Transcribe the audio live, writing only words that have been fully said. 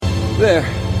There.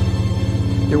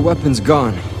 Your weapon's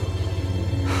gone.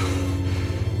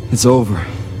 It's over.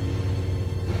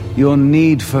 Your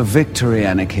need for victory,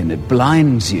 Anakin, it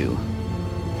blinds you.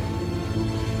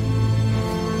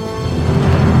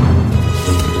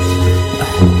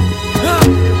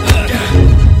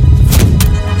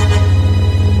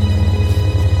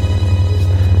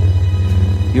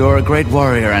 You're a great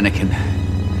warrior, Anakin,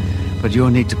 but your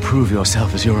need to prove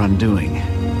yourself is your undoing.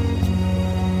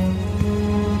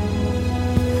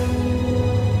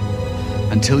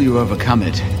 Until you overcome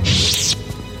it, a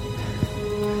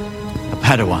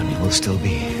Padawan you will still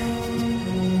be.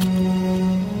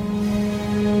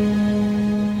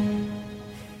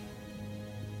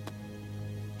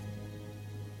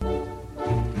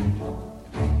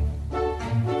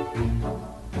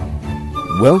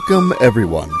 Welcome,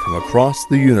 everyone, from across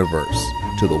the universe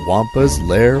to the Wampa's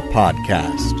Lair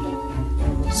podcast.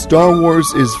 Star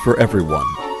Wars is for everyone,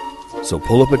 so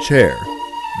pull up a chair,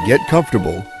 get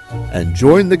comfortable, and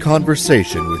join the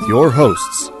conversation with your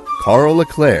hosts, Carl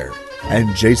LeClaire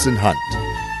and Jason Hunt,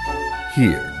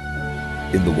 here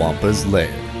in the Wampa's Lair.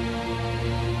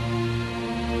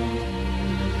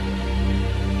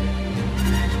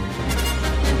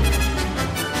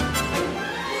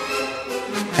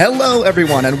 Hello,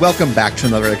 everyone, and welcome back to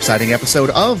another exciting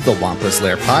episode of the Wampa's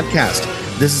Lair podcast.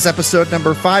 This is episode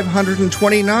number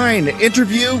 529,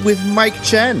 Interview with Mike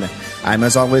Chen. I'm,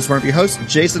 as always, one of your hosts,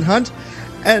 Jason Hunt,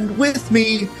 and with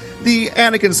me, the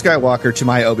Anakin Skywalker to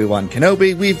my Obi-Wan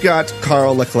Kenobi, we've got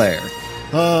Carl LeClaire.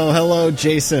 Oh, hello,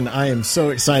 Jason. I am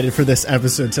so excited for this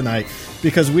episode tonight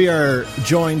because we are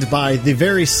joined by the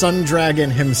very Sun Dragon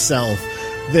himself,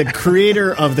 the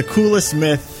creator of the coolest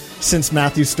myth since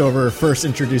Matthew Stover first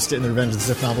introduced it in the Revenge of the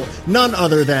Sith novel, none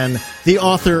other than the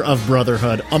author of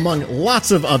Brotherhood, among lots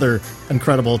of other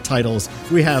incredible titles.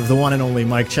 We have the one and only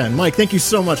Mike Chen. Mike, thank you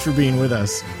so much for being with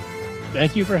us.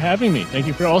 Thank you for having me. Thank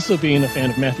you for also being a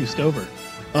fan of Matthew Stover.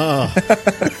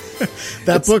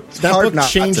 That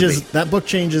book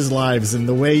changes lives, and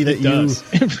the way that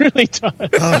it really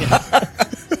does.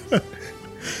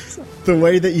 The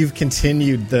way that you've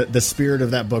continued the spirit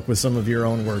of that book with some of your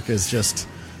own work is just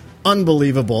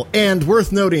unbelievable, and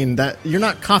worth noting that you're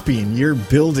not copying, you're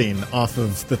building off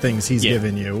of the things he's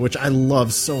given you, which I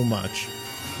love so much.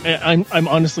 I'm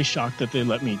honestly shocked that they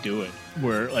let me do it.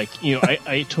 Where, like, you know,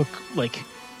 I took like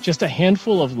just a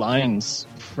handful of lines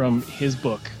from his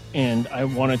book, and I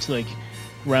wanted to like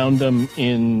ground them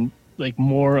in like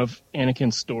more of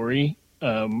Anakin's story.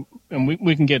 And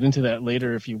we can get into that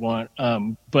later if you want.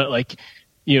 But like,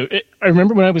 you know, I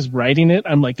remember when I was writing it,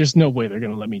 I'm like, there's no way they're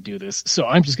going to let me do this. So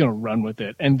I'm just going to run with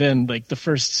it. And then like the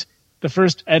first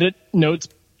edit notes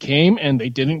came and they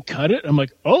didn't cut it. I'm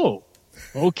like, oh,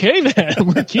 okay, then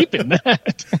we're keeping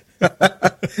that.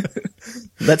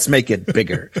 Let's make it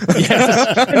bigger.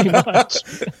 Yeah, pretty much.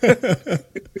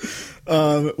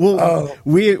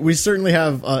 We certainly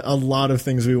have a lot of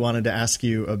things we wanted to ask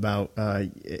you about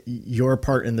your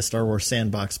part in the Star Wars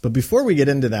sandbox. But before we get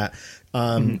into that,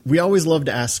 we always love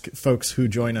to ask folks who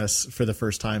join us for the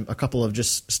first time a couple of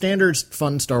just standard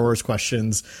fun Star Wars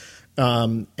questions.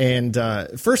 And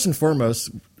first and foremost,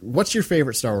 what's your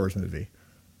favorite Star Wars movie?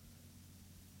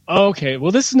 Okay,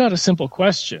 well, this is not a simple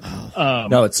question.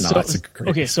 No, it's not.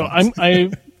 So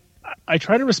I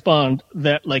try to respond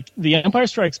that like The Empire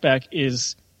Strikes Back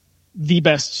is the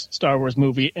best Star Wars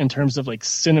movie in terms of like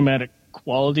cinematic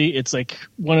quality. It's like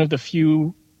one of the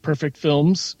few perfect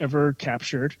films ever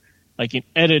captured, like in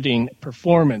editing,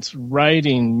 performance,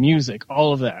 writing, music,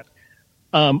 all of that.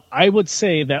 I would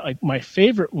say that like my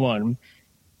favorite one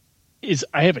is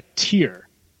I have a tier.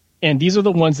 And these are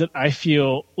the ones that I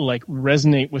feel like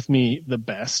resonate with me the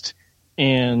best.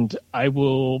 And I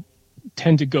will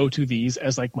tend to go to these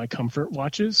as like my comfort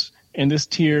watches. And this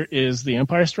tier is The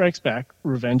Empire Strikes Back,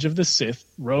 Revenge of the Sith,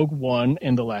 Rogue One,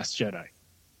 and The Last Jedi.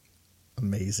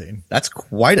 Amazing. That's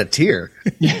quite a tier.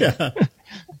 Yeah.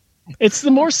 It's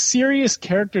the more serious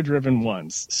character-driven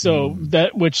ones. So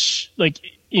that which, like,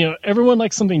 you know, everyone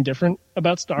likes something different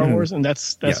about Star Wars, and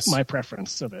that's my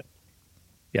preference of it.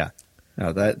 Yeah.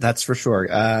 No, that's for sure.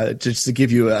 Just to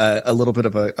give you a little bit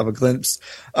of a glimpse,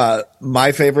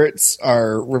 my favorites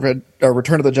are Return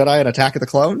of the Jedi and Attack of the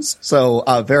Clones. So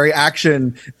very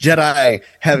action Jedi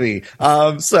heavy.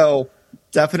 So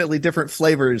definitely different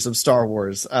flavors of Star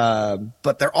Wars,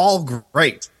 but they're all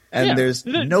great. And there's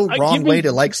no wrong way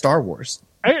to like Star Wars.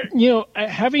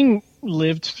 Having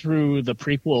lived through the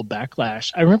prequel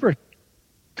backlash, I remember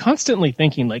constantly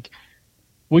thinking like,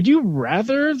 would you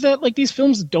rather that like these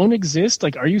films don't exist?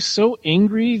 Like, are you so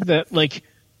angry that like,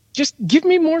 just give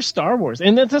me more Star Wars?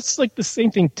 And that's like the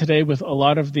same thing today with a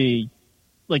lot of the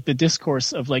like the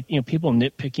discourse of like, people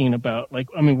nitpicking about like,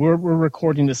 I mean, we're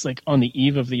recording this like on the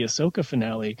eve of the Ahsoka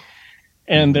finale.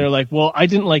 And they're like, well, I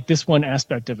didn't like this one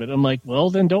aspect of it. I'm like, well,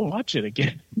 then don't watch it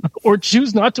again or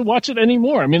choose not to watch it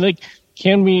anymore. I mean, like,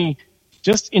 can we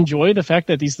just enjoy the fact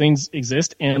that these things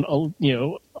exist and,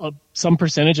 some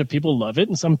percentage of people love it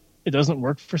and it doesn't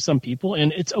work for some people.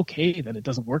 And it's okay that it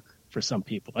doesn't work for some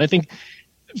people. I think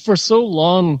for so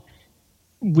long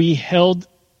we held,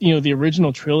 the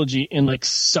original trilogy in like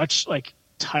such like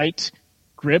tight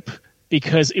grip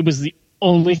because it was the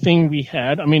only thing we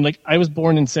had. I mean, like I was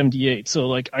born in 78, so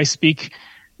like I speak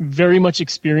very much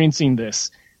experiencing this.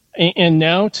 And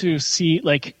now to see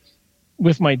like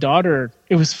with my daughter,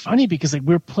 it was funny because like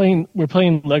we're playing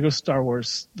Lego Star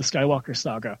Wars, the Skywalker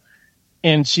saga.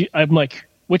 And I'm like,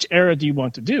 which era do you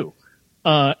want to do?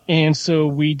 And so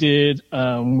we did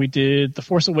The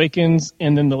Force Awakens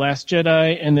and then The Last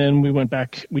Jedi. And then we went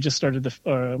back, we just started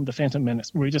the Phantom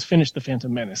Menace. We just finished the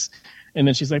Phantom Menace. And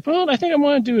then she's like, well, I think I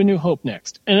want to do A New Hope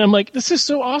next. And I'm like, this is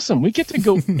so awesome. We get to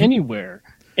go anywhere.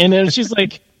 And then she's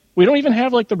like, we don't even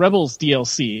have like the Rebels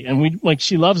DLC. And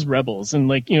she loves Rebels. And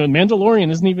like,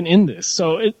 Mandalorian isn't even in this.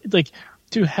 So it like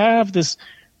to have this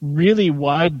really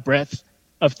wide breadth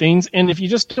of things. And if you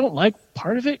just don't like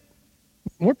part of it,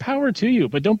 more power to you,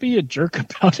 but don't be a jerk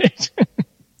about it.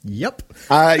 Yep.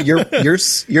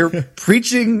 You're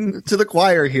preaching to the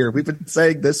choir here. We've been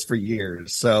saying this for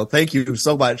years. So thank you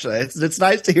so much. It's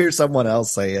nice to hear someone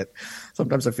else say it.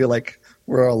 Sometimes I feel like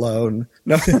we're alone.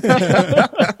 No.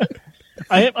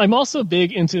 I'm also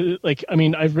big into like, I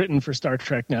mean, I've written for Star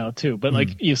Trek now too, but like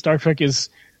Star Trek is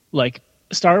like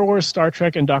Star Wars, Star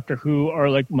Trek, and Doctor Who are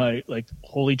like my like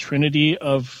holy trinity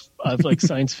of like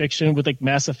science fiction with like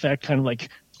Mass Effect kind of like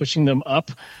pushing them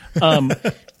up. And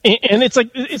it's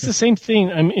like, it's the same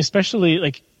thing. I mean, especially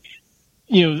like,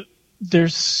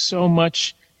 there's so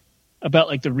much about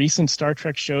like the recent Star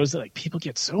Trek shows that like people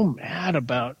get so mad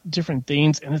about different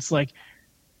things. And it's like,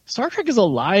 Star Trek is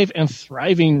alive and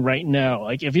thriving right now.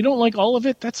 Like if you don't like all of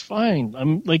it, that's fine.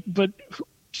 I'm like, but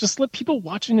just let people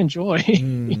watch and enjoy.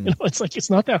 It's like, it's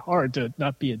not that hard to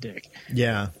not be a dick.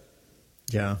 Yeah.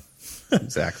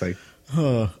 Exactly.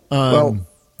 Well,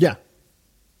 yeah.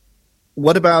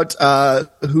 What about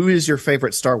who is your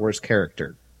favorite Star Wars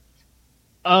character?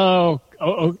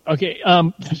 Okay.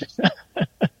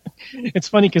 It's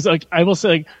funny because like I will say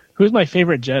like, who's my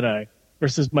favorite Jedi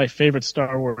versus my favorite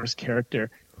Star Wars character,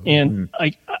 and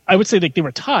I would say like they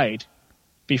were tied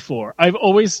before. I've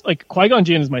always like Qui-Gon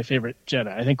Jinn is my favorite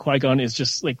Jedi. I think Qui-Gon is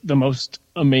just like the most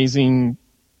amazing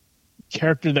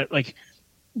character that like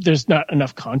there's not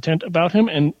enough content about him,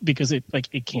 and because it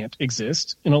can't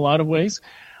exist in a lot of ways.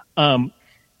 And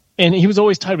he was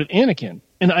always tied with Anakin,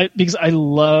 and because I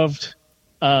love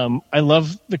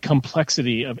the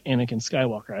complexity of Anakin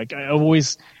Skywalker. I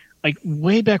always like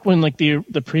way back when like the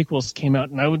prequels came out,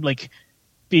 and I would like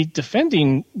be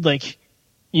defending like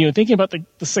thinking about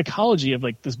the psychology of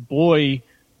like this boy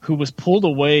who was pulled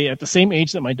away at the same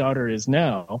age that my daughter is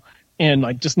now, and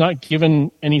like just not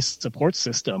given any support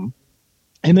system.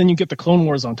 And then you get the Clone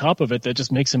Wars on top of it that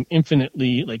just makes him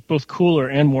infinitely like both cooler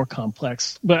and more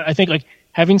complex. But I think like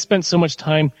having spent so much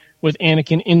time with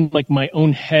Anakin in like my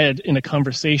own head in a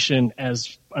conversation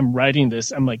as I'm writing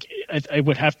this, I'm like, I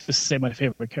would have to say my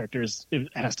favorite character it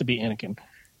has to be Anakin.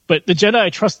 But the Jedi I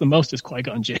trust the most is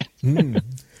Qui-Gon Jinn.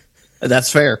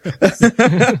 That's fair.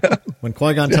 When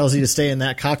Qui-Gon tells you to stay in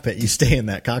that cockpit, you stay in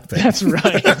that cockpit. That's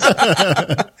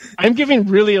right. I'm giving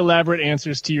really elaborate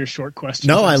answers to your short questions.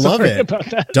 No, I love it. About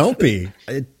that. Don't be.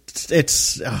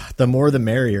 It's the more the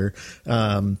merrier.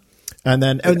 And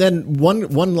then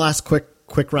one last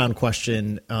quick round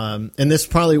question. And this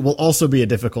probably will also be a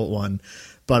difficult one.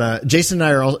 But Jason and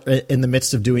I are all in the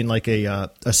midst of doing like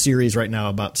a series right now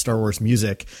about Star Wars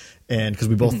music. And because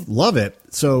we both love it.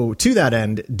 So to that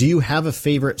end, do you have a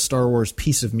favorite Star Wars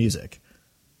piece of music?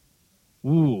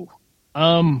 Ooh.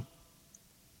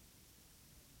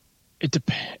 It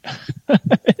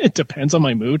depends on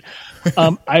my mood.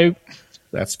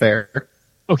 That's fair.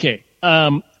 Okay.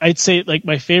 I'd say like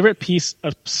my favorite piece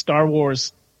of Star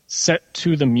Wars set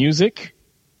to the music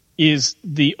is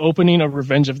the opening of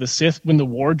Revenge of the Sith when the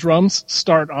war drums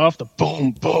start off, the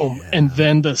boom, boom, and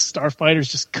then the starfighters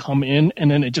just come in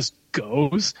and then it just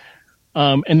goes.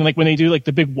 And then like when they do like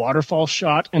the big waterfall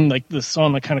shot and like the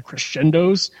song like kind of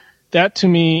crescendos, that to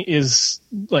me is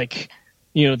like,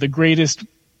 the greatest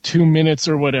 2 minutes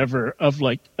or whatever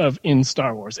of in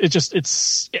Star Wars.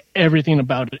 It's everything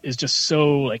about it is just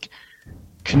so like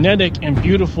kinetic and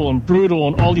beautiful and brutal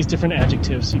and all these different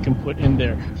adjectives you can put in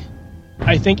there.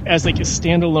 I think as like a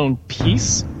standalone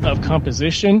piece of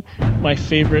composition, my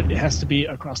favorite, it has to be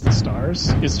Across the Stars.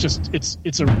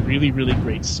 It's a really, really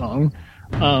great song.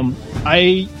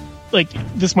 I like,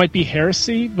 this might be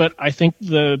heresy, but I think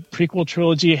the prequel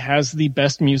trilogy has the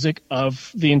best music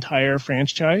of the entire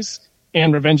franchise,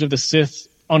 and Revenge of the Sith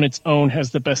on its own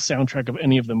has the best soundtrack of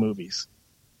any of the movies.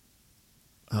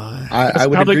 I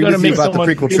would agree with you about the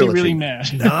prequel trilogy. Really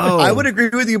mad. No, I would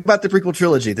agree with you about the prequel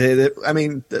trilogy.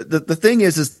 The thing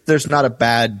is there's not a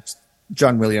bad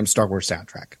John Williams Star Wars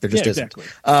soundtrack. There just isn't.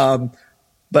 Exactly.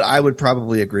 But I would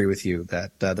probably agree with you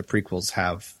that the prequels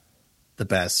have the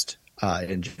best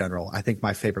in general. I think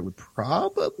my favorite would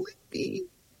probably be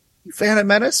Phantom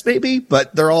Menace, maybe,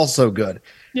 but they're all so good.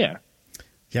 Yeah.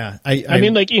 Yeah, I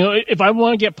mean, like, you know, if I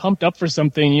want to get pumped up for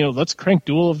something, you know, let's crank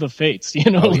Duel of the Fates.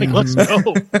 You know, let's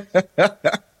go.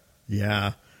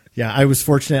 Yeah. I was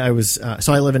fortunate.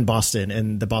 So I live in Boston,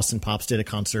 and the Boston Pops did a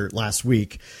concert last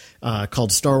week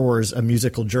called Star Wars: A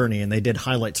Musical Journey, and they did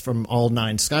highlights from all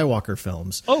 9 Skywalker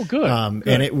films. Oh, good.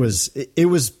 And it was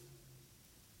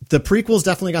the prequels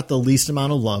definitely got the least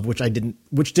amount of love, which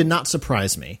did not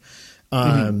surprise me.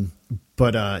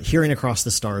 But hearing Across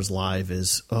the Stars live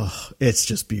it's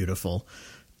just beautiful.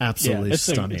 Absolutely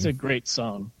stunning. It's a great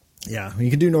song. Yeah, you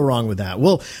can do no wrong with that.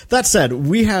 Well, that said,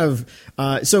 we have,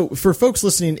 so for folks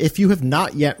listening, if you have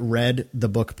not yet read the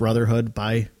book Brotherhood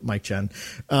by Mike Chen,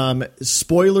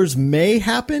 spoilers may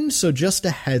happen. So just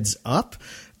a heads up.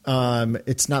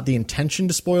 It's not the intention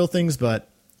to spoil things, but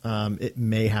it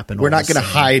may happen. We're not going to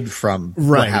hide from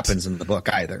what happens in the book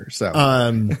either.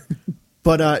 So,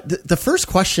 but the first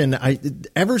question,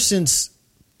 ever since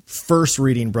first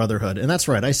reading Brotherhood, and that's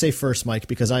right, I say first, Mike,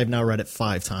 because I have now read it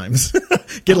 5 times.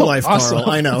 Get a life, awesome.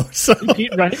 Carl. I know. So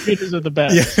Readers are the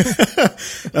best.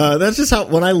 Yeah. That's just how,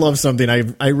 when I love something,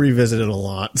 I revisit it a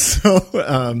lot.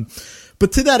 So,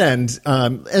 but to that end,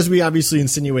 as we obviously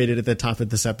insinuated at the top of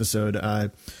this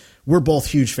episode, we're both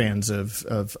huge fans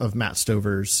of Matt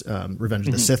Stover's Revenge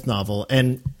of the Sith novel,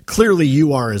 and clearly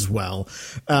you are as well.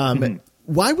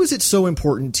 Why was it so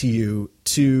important to you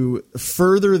to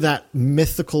further that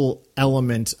mythical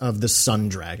element of the Sun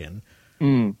Dragon?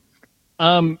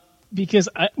 Because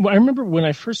I remember when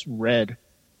I first read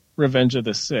Revenge of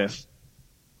the Sith,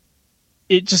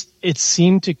 it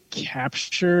seemed to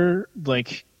capture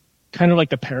like kind of like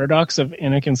the paradox of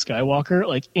Anakin Skywalker,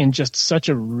 like in just such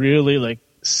a really like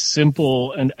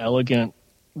simple and elegant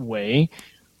way.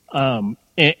 And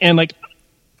like,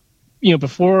 you know,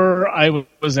 before I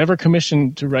was ever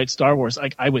commissioned to write Star Wars,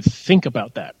 like I would think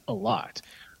about that a lot.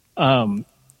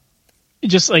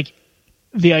 Just like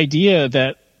the idea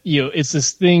that, you know, it's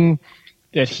this thing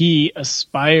that he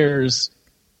aspires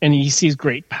and he sees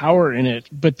great power in it,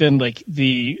 but then like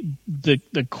the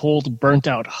cold, burnt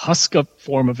out husk up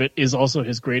form of it is also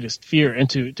his greatest fear. And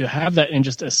to have that in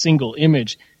just a single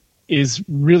image is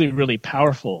really, really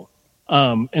powerful.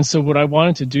 And so what I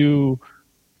wanted to do,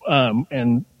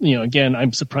 and, you know, again,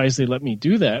 I'm surprised they let me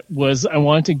do that, was I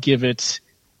wanted to give it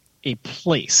a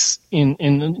place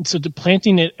so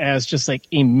planting it as just like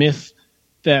a myth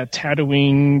that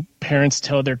Tatooine parents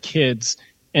tell their kids,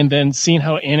 and then seeing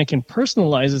how Anakin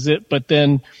personalizes it, but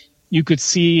then you could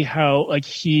see how like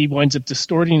he winds up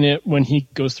distorting it when he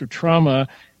goes through trauma,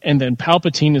 and then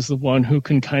Palpatine is the one who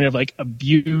can kind of like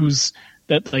abuse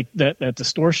that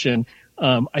distortion.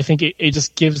 I think it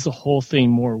just gives the whole thing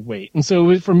more weight. And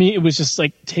so for me, it was just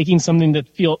like taking something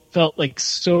that felt like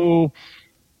so,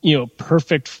 you know,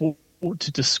 perfect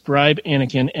to describe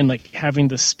Anakin, and like having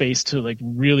the space to like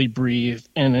really breathe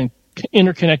and then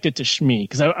interconnect it to Shmi,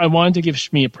 because I wanted to give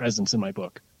Shmi a presence in my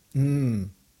book.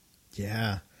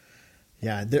 Yeah.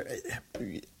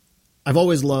 I've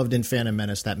always loved in Phantom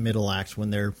Menace that middle act when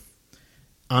they're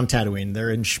on Tatooine, they're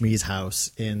in Shmi's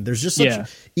house, and there's just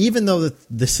even though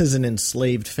this is an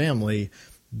enslaved family,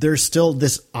 there's still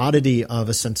this oddity of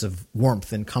a sense of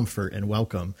warmth and comfort and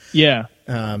welcome. Yeah.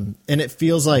 And it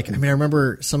feels like, I mean, I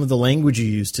remember some of the language you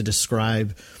used to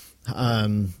describe,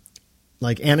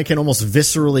 like Anakin almost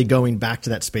viscerally going back to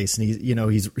that space, and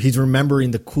he's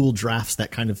remembering the cool drafts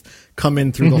that kind of come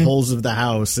in through the holes of the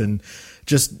house, and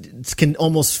just can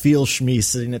almost feel Shmi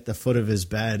sitting at the foot of his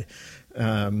bed.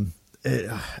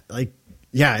 It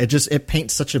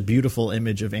paints such a beautiful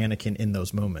image of Anakin in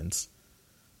those moments.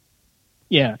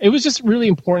 Yeah, it was just really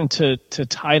important to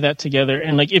tie that together.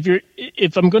 And like,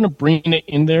 if I'm going to bring it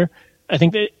in there, I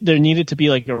think that there needed to be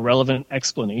like a relevant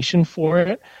explanation for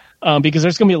it, because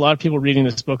there's going to be a lot of people reading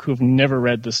this book who've never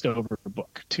read the Stover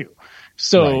book too.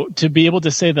 So to be able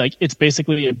to say that, like, it's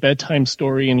basically a bedtime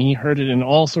story, and he heard it in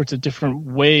all sorts of different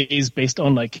ways based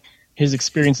on like his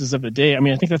experiences of the day. I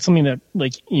mean, I think that's something that,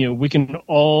 like, you know, we can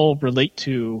all relate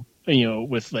to, you know,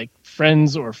 with like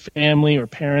friends or family or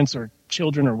parents or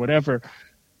children or whatever.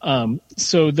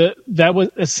 So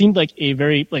it seemed like a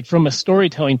very, like, from a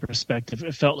storytelling perspective,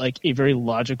 it felt like a very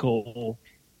logical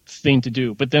thing to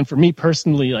do. But then for me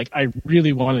personally, like, I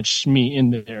really wanted Shmi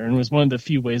in there, and it was one of the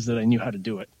few ways that I knew how to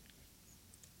do it.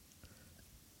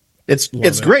 It's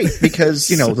great because,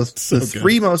 you know, the good.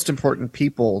 three most important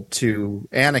people to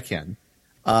Anakin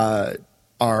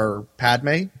are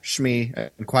Padme, Shmi,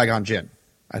 and Qui-Gon Jinn,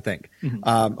 I think.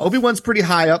 Mm-hmm. Obi-Wan's pretty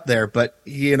high up there, but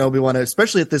he and Obi-Wan,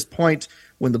 especially at this point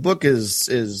when the book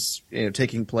is you know,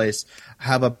 taking place,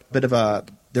 have a bit of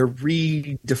they're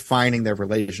redefining their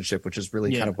relationship, which is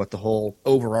really kind of what the whole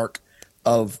overarch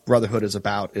of Brotherhood is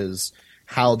about, is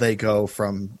how they go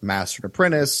from master and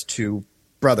apprentice to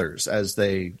brothers, as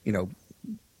they, you know,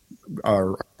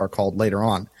 are called later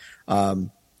on.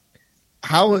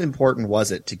 How important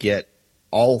was it to get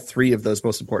all three of those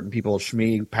most important people,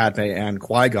 Shmi, Padme, and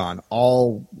Qui-Gon,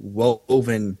 all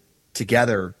woven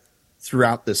together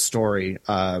throughout this story?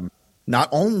 Not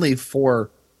only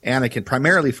for Anakin,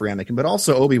 primarily for Anakin, but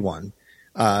also Obi-Wan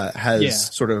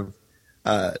has sort of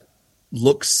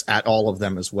looks at all of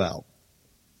them as well.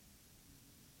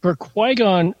 For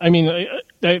Qui-Gon, I mean,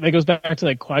 that goes back to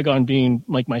like Qui-Gon being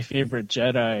like my favorite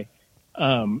Jedi.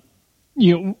 You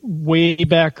know, way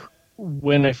back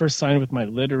when I first signed with my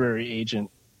literary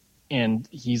agent, and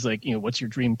he's like, you know, what's your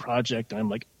dream project? And I'm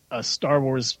like, a Star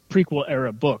Wars prequel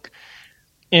era book.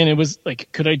 And it was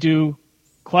like, could I do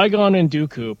Qui-Gon and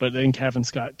Dooku, but then Kevin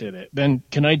Scott did it. Then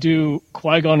can I do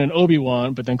Qui-Gon and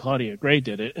Obi-Wan, but then Claudia Gray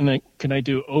did it. And then can I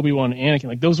do Obi-Wan and Anakin?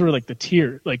 Like, those were like the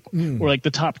tier, like, or like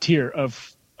the top tier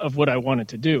of what I wanted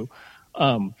to do.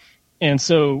 And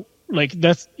so, like,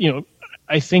 that's, you know,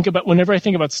 whenever I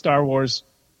think about Star Wars,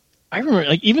 I remember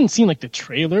like even seeing like the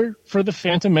trailer for the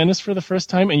Phantom Menace for the first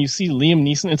time, and you see Liam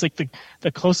Neeson. It's like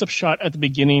the close-up shot at the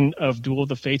beginning of Duel of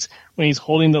the Fates when he's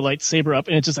holding the lightsaber up,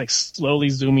 and it's just like slowly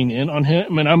zooming in on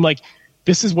him. And I'm like,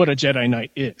 this is what a Jedi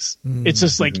Knight is. It's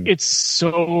just like, it's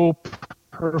so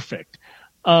perfect.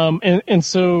 And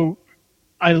so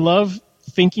I love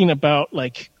thinking about,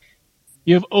 like,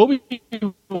 you have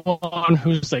Obi-Wan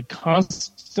who's like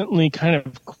constantly kind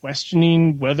of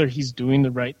questioning whether he's doing the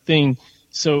right thing.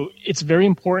 So it's very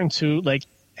important to like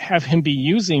have him be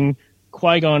using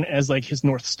Qui-Gon as like his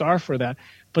North Star for that.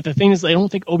 But the thing is, I don't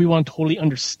think Obi-Wan totally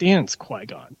understands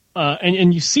Qui-Gon.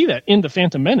 And you see that in the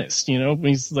Phantom Menace, you know,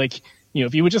 he's like, you know,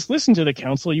 if you would just listen to the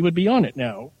council, you would be on it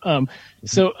now.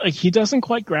 So like, he doesn't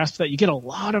quite grasp that. You get a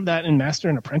lot of that in Master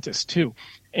and Apprentice too.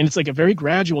 And it's like a very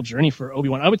gradual journey for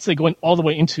Obi-Wan. I would say going all the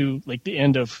way into like the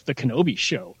end of the Kenobi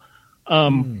show.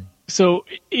 So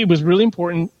it was really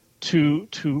important to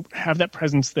have that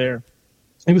presence there.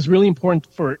 It was really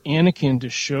important for Anakin to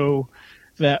show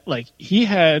that like he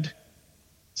had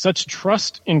such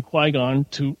trust in Qui-Gon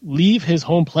to leave his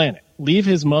home planet, leave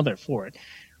his mother for it.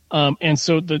 And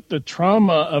so the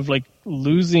trauma of like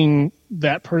losing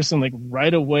that person like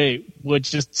right away would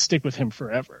just stick with him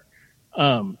forever.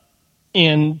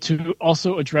 And to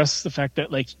also address the fact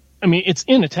that, like, I mean, it's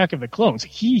in Attack of the Clones.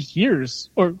 He hears,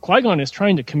 or Qui-Gon is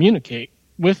trying to communicate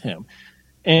with him.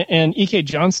 And E.K.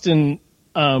 Johnston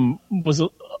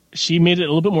she made it a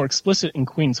little bit more explicit in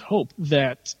Queen's Hope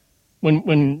that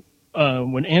when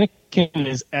Anakin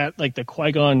is at like the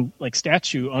Qui-Gon like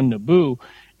statue on Naboo,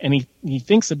 and he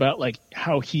thinks about like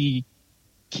how he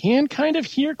can kind of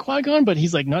hear Qui-Gon, but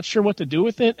he's like not sure what to do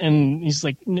with it, and he's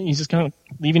just kind of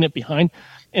leaving it behind.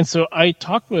 And so I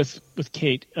talked with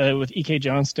Kate, with E.K.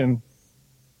 Johnston,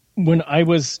 when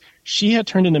she had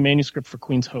turned in the manuscript for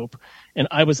Queen's Hope, and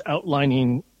I was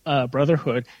outlining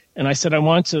Brotherhood, and I said I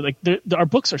want to, like, our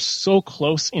books are so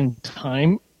close in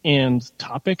time and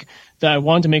topic that I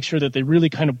wanted to make sure that they really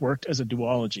kind of worked as a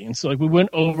duology. And so like we went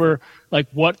over like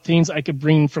what things I could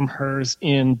bring from hers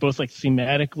in both like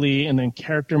thematically and then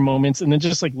character moments, and then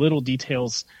just like little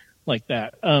details like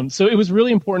that. So it was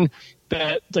really important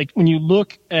that like when you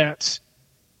look at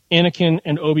Anakin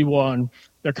and Obi-Wan,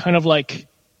 they're kind of like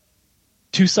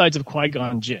two sides of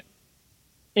Qui-Gon Jinn.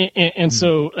 And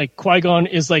so like Qui-Gon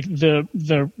is like they're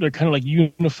kind of like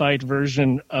unified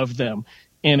version of them.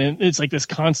 And it's like this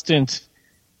constant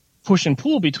push and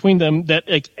pull between them that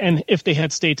like, and if they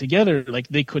had stayed together, like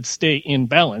they could stay in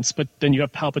balance, but then you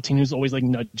have Palpatine who's always like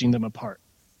nudging them apart.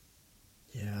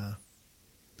 Yeah.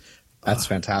 That's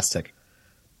fantastic.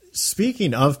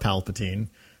 Speaking of Palpatine,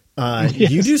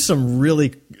 yes. You do some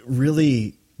really,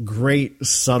 really great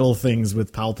subtle things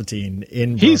with Palpatine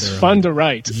in He's Brotherhood. Fun to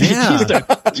write. Yeah. He's a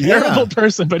terrible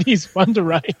person, but he's fun to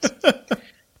write.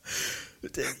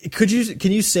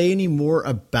 can you say any more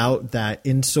about that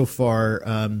insofar?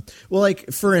 Well,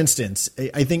 like for instance,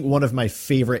 I think one of my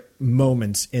favorite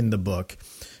moments in the book,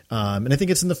 and I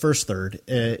think it's in the first third,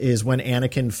 is when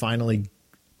Anakin finally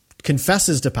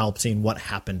confesses to Palpatine what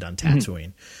happened on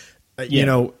Tatooine. You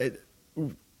know,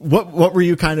 what were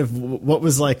you what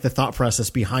was like the thought process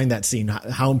behind that scene?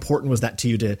 How important was that to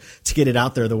you to get it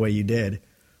out there the way you did?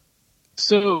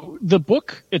 So the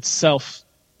book itself,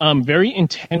 very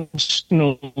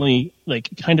intentionally, like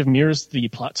kind of mirrors the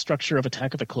plot structure of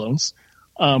Attack of the Clones,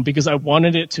 because I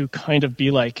wanted it to kind of be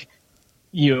like,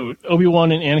 you know,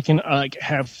 Obi-Wan and Anakin like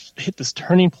have hit this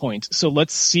turning point. So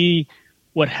let's see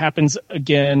what happens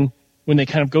again when they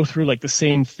kind of go through like the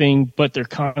same thing, but their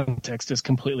context is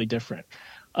completely different.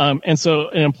 And so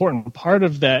an important part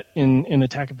of that in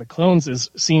Attack of the Clones is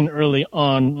seen early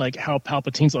on, like how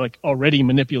Palpatine's like already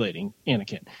manipulating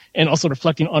Anakin, and also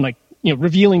reflecting on like, you know,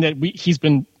 revealing that he's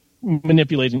been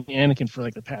manipulating Anakin for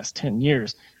like the past 10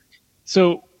 years.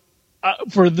 So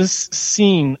for this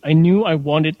scene, I knew I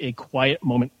wanted a quiet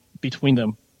moment between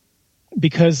them,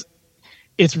 because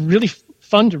it's really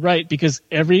fun to write, because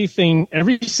every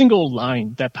single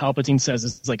line that Palpatine says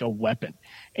is like a weapon.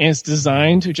 And it's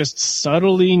designed to just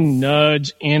subtly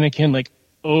nudge Anakin like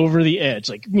over the edge,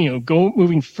 like, you know,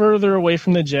 moving further away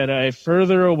from the Jedi,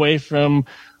 further away from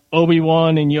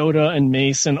Obi-Wan and Yoda and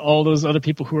Mace and all those other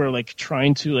people who are like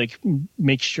trying to like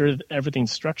make sure that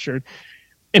everything's structured.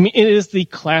 I mean, it is the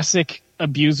classic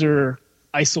abuser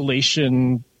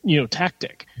isolation, you know,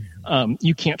 tactic.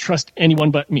 You can't trust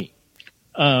anyone but me.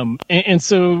 And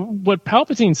so what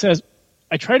Palpatine says,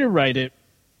 I try to write it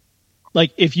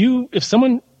like if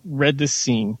someone read this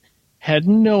scene, had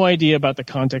no idea about the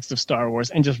context of Star Wars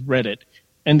and just read it,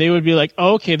 and they would be like,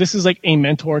 oh, okay, this is like a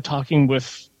mentor talking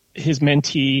with his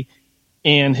mentee,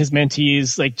 and his mentee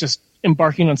is like just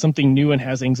embarking on something new and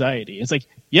has anxiety. It's like,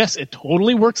 yes, it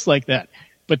totally works like that.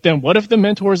 But then what if the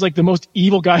mentor is like the most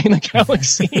evil guy in the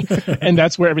galaxy? And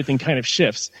that's where everything kind of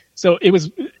shifts. So it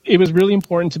was really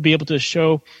important to be able to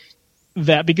show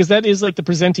that, because that is like the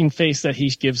presenting face that he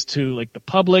gives to like the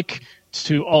public,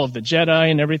 to all of the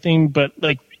Jedi and everything. But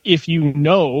like, if you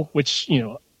know, which, you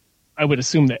know, I would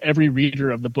assume that every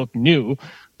reader of the book knew,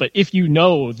 but if you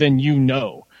know, then you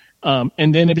know.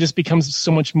 And then it just becomes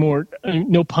so much more,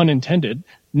 no pun intended,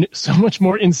 so much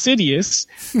more insidious,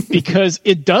 because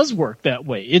it does work that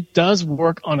way. It does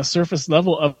work on a surface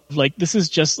level of like, this is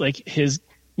just like his,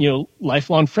 you know,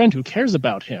 lifelong friend who cares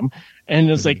about him. And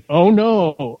it's like, oh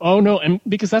no. And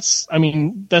because that's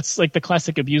like the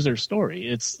classic abuser story.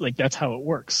 It's like, that's how it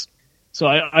works. So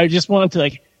I just wanted to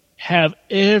like have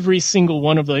every single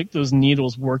one of like those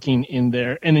needles working in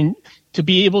there. And then to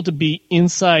be able to be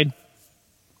inside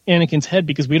Anakin's head,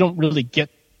 because we don't really get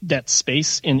that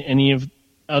space in any of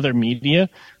other media.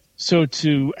 So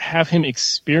to have him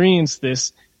experience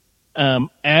this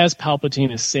as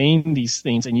Palpatine is saying these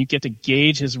things, and you get to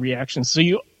gauge his reactions, so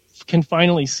you can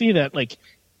finally see that like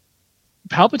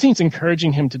Palpatine's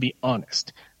encouraging him to be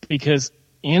honest, because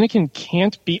Anakin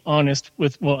can't be honest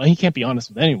he can't be honest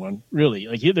with anyone, really.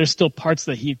 Like there's still parts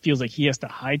that he feels like he has to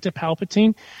hide to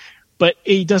Palpatine, but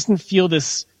he doesn't feel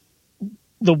this.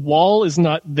 The wall is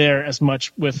not there as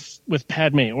much with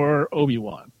Padme or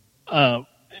Obi-Wan.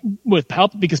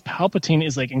 Because Palpatine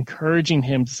is like encouraging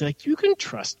him to say, like, you can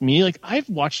trust me. Like, I've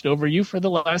watched over you for the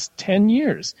last 10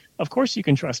 years. Of course you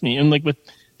can trust me. And like with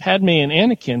Padme and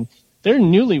Anakin, they're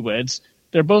newlyweds.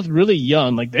 They're both really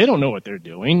young. Like, they don't know what they're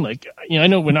doing. Like, you know, I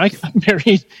know when I got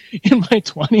married in my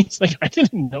 20s, like I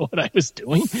didn't know what I was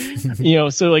doing, you know,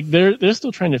 so like they're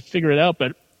still trying to figure it out.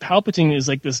 But Palpatine is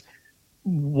like this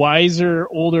wiser,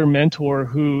 older mentor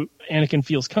who Anakin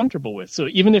feels comfortable with. So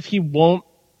even if he won't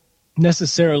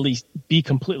necessarily be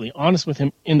completely honest with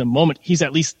him in the moment, he's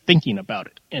at least thinking about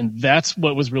it. And that's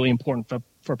what was really important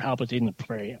for Palpatine to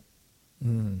play.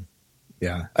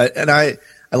 Yeah. I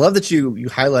love that you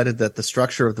highlighted that the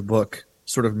structure of the book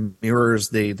sort of mirrors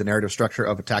the narrative structure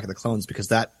of Attack of the Clones, because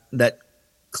that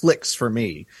clicks for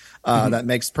me. That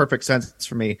makes perfect sense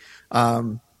for me.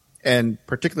 And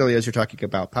particularly as you're talking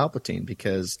about Palpatine,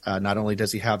 because not only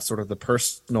does he have sort of the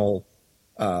personal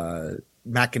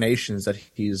machinations that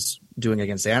he's doing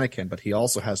against Anakin, but he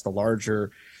also has the larger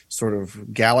sort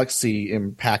of galaxy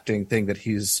impacting thing that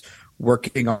he's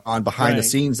working on behind the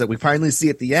scenes that we finally see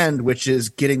at the end, which is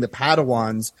getting the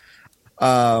Padawans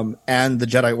and the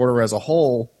Jedi Order as a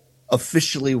whole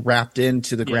officially wrapped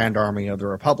into the Grand Army of the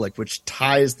Republic, which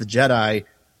ties the Jedi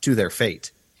to their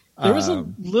fate. There was a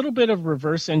little bit of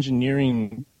reverse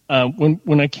engineering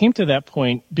when I came to that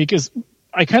point, because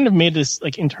I kind of made this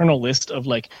like internal list of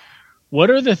like, what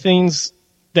are the things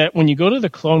that when you go to the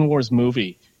Clone Wars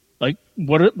movie, Like,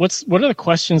 what are the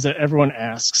questions that everyone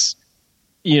asks,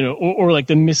 or like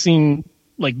the missing,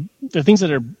 like the things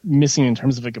that are missing in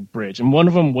terms of like a bridge. And one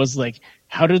of them was like,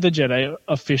 how did the Jedi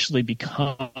officially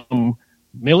become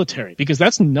military? Because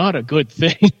that's not a good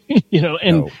thing,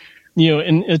 and, No.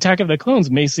 In Attack of the Clones,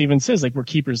 Mace even says like, we're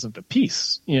keepers of the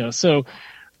peace, so,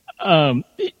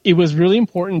 it was really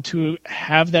important to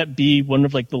have that be one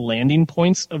of like the landing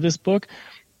points of this book.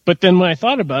 But then when I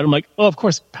thought about it, I'm like, oh, of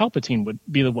course, Palpatine would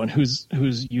be the one who's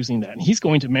using that. And he's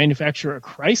going to manufacture a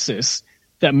crisis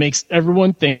that makes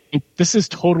everyone think this is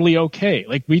totally okay.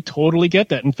 Like, we totally get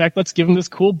that. In fact, let's give him this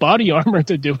cool body armor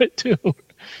to do it too.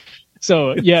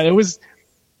 So yeah, it was,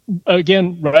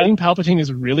 again, writing Palpatine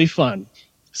is really fun.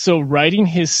 So writing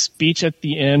his speech at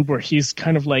the end where he's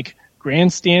kind of like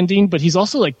grandstanding, but he's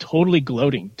also like totally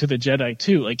gloating to the Jedi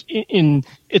too. Like in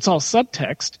it's all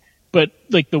subtext, but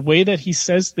like the way that he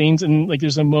says things, and like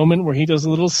there's a moment where he does a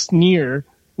little sneer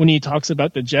when he talks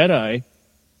about the Jedi,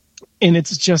 and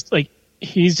it's just like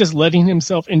he's just letting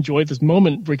himself enjoy this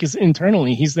moment because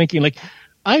internally he's thinking like,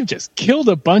 I've just killed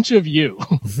a bunch of you.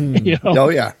 Oh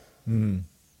yeah.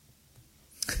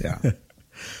 Yeah.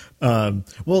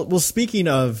 Well, speaking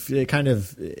of kind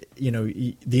of,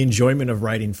 the enjoyment of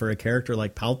writing for a character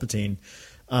like Palpatine,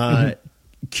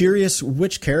 curious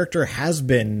which character has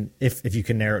been, if you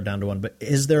can narrow it down to one, but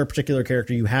is there a particular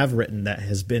character you have written that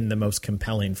has been the most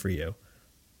compelling for you?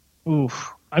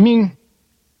 Oof. I mean,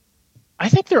 I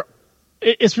think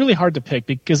it's really hard to pick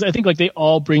because I think like they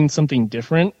all bring something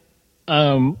different.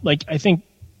 Like I think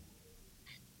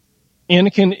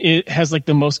Anakin has like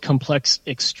the most complex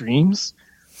extremes.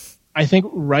 I think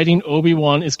writing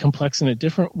Obi-Wan is complex in a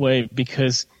different way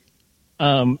because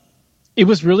it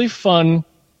was really fun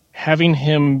having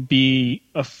him be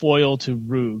a foil to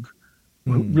Roog.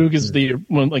 Roog is the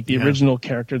original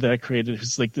character that I created,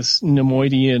 who's like this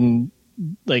Nemoidian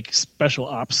like special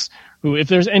ops who, if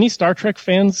there's any Star Trek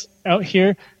fans out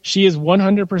here, she is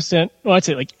 100%, well, I'd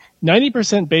say like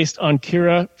 90% based on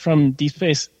Kira from Deep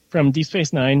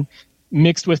Space Nine,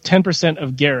 mixed with 10%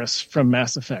 of Garrus from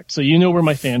Mass Effect. So you know where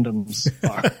my fandoms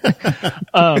are.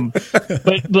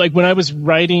 But like when I was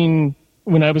writing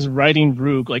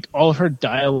Roog, like all of her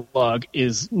dialogue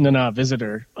is Nana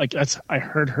Visitor. Like I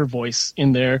heard her voice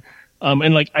in there.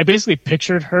 And like I basically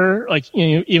pictured her, like,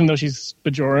 even though she's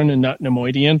Bajoran and not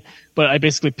Nemoidian, but I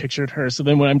basically pictured her. So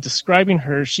then when I'm describing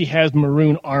her, she has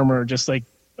maroon armor, just like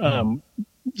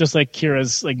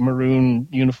Kira's like maroon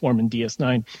uniform in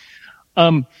DS9.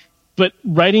 But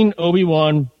writing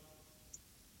Obi-Wan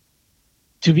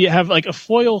to have like a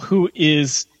foil who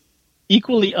is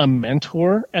equally a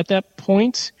mentor at that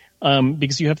point,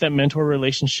 because you have that mentor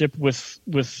relationship with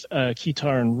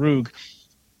Kitar and Roog,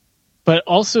 but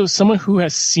also someone who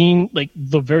has seen like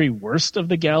the very worst of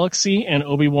the galaxy, and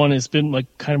Obi-Wan has been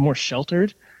like kind of more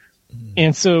sheltered.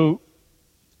 And so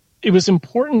it was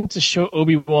important to show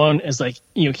Obi-Wan as like,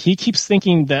 he keeps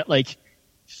thinking that like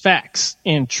facts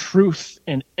and truth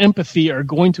and empathy are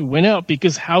going to win out,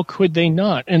 because how could they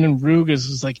not? And then Roog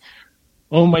is like,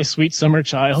 oh, my sweet summer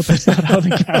child, that's not how the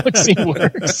galaxy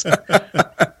works.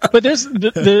 But there's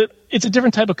it's a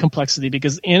different type of complexity,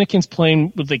 because Anakin's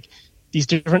playing with like these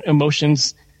different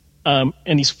emotions, and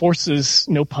these forces,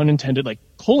 no pun intended, like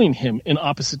pulling him in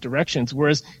opposite directions.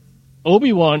 Whereas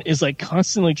Obi-Wan is like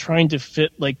constantly trying to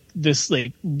fit like this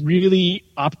like really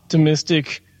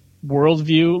optimistic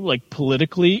worldview, like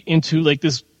politically, into like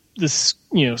this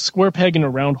square peg in a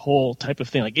round hole type of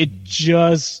thing. Like it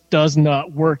just does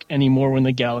not work anymore when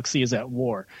the galaxy is at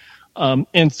war.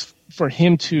 And for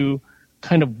him to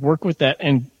kind of work with that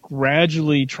and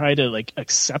gradually try to like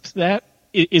accept that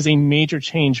is a major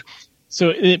change.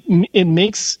 So it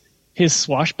makes his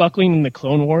swashbuckling in the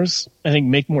Clone Wars, I think,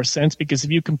 make more sense, because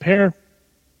if you compare,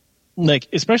 like,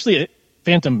 especially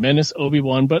Phantom Menace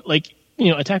Obi-Wan, but like,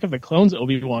 Attack of the Clones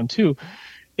Obi-Wan too,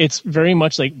 it's very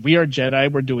much like, we are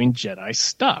Jedi, we're doing Jedi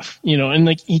stuff, and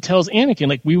like he tells Anakin,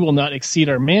 like, we will not exceed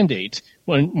our mandate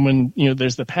when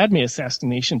there's the Padme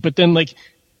assassination. But then like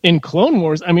in Clone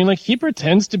Wars, I mean, like, he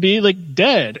pretends to be like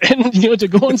dead and to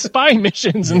go on spy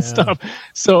missions and stuff.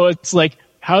 So it's like,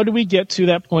 how do we get to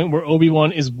that point where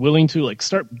Obi-Wan is willing to like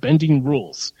start bending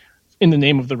rules in the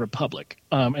name of the Republic?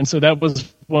 And so that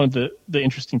was one of the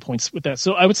interesting points with that.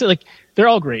 So I would say, like, they're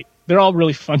all great. They're all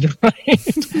really fun to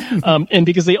write. And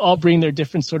because they all bring their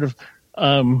different sort of,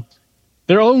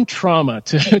 their own trauma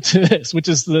to this, which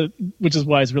is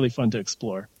why it's really fun to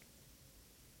explore.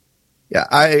 Yeah.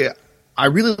 I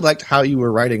really liked how you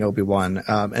were writing Obi-Wan.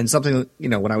 And something,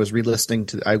 when I was re-listening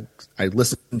I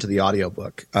listened to the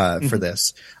audiobook, for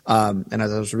this. And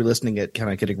as I was re-listening it,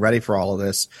 kind of getting ready for all of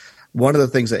this, one of the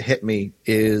things that hit me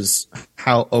is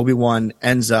how Obi-Wan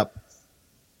ends up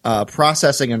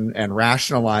processing and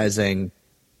rationalizing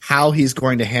how he's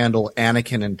going to handle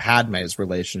Anakin and Padme's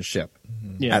relationship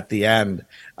at the end.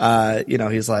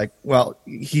 He's like, well,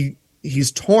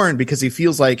 he's torn because he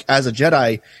feels like as a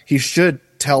Jedi, he should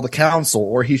tell the council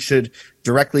or he should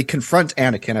directly confront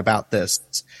Anakin about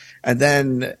this. And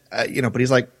then, but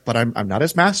he's like, but I'm not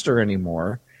his master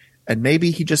anymore. And maybe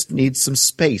he just needs some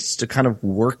space to kind of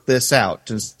work this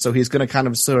out. And so he's going to kind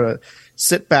of sort of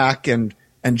sit back and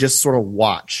just sort of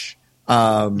watch.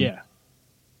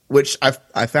 Which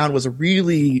I found was a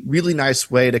really, really nice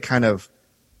way to kind of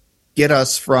get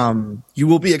us from, you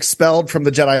will be expelled from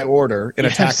the Jedi Order in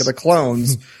Attack of the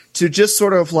Clones to just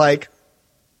sort of like,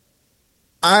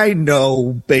 I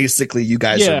know basically you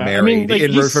guys are married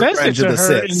in Revenge of the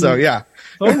Sith. So yeah.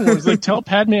 Clone Wars, like, tell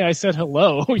Padme I said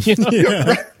hello. You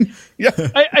know?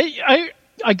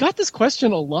 I got this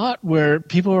question a lot where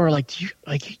people were like,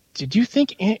 did you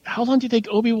think, how long do you think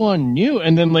Obi-Wan knew?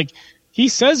 And then like, he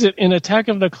says it in Attack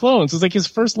of the Clones. It's like his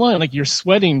first line, like, you're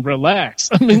sweating, relax.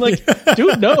 I mean, like,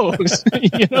 dude knows,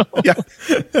 you know? Yeah.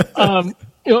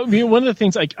 One of the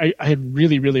things I had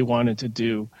really, really wanted to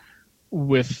do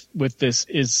with this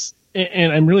is,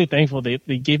 and I'm really thankful they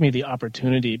gave me the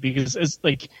opportunity, because as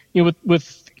like,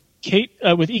 with Kate,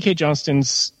 with E.K.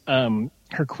 Johnston's,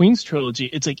 her Queen's trilogy,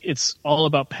 it's like, it's all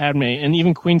about Padme, and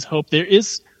even Queen's Hope. There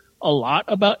is a lot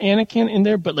about Anakin in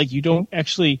there, but like, you don't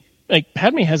actually, like,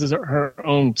 Padme has her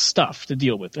own stuff to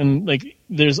deal with. And like,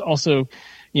 there's also,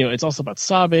 it's also about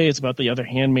Sabe, it's about the other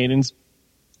handmaidens.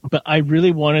 But I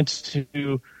really wanted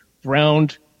to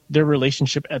ground their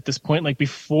relationship at this point, like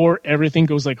before everything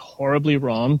goes like horribly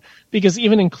wrong, because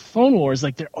even in Clone Wars,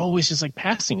 like, they're always just like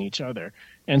passing each other.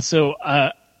 And so,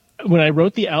 when I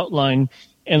wrote the outline,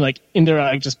 and like in there,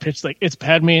 I just pitched like, it's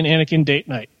Padme and Anakin date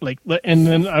night. Like, and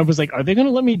then I was like, are they going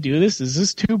to let me do this? Is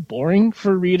this too boring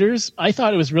for readers? I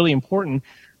thought it was really important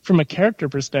from a character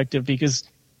perspective, because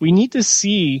we need to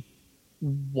see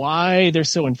why they're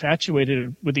so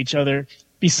infatuated with each other,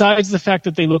 besides the fact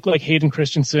that they look like Hayden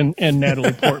Christensen and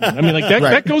Natalie Portman. I mean, like,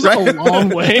 that goes a long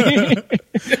way.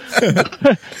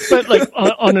 But like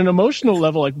on an emotional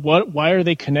level, like, why are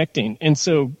they connecting? And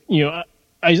so,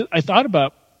 I thought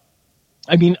about,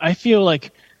 I mean, I feel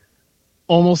like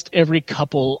almost every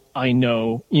couple I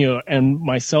know, and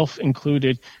myself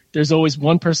included, there's always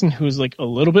one person who's like a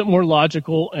little bit more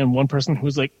logical and one person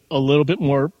who's like a little bit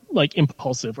more like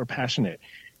impulsive or passionate.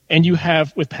 And you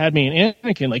have with Padme and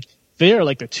Anakin, like, they are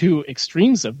like the two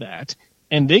extremes of that,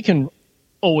 and they can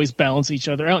always balance each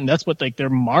other out. And that's what like they're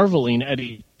marveling at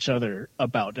each other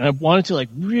about. And I wanted to like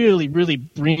really, really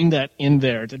bring that in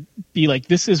there to be like,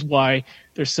 this is why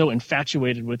they're so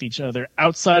infatuated with each other,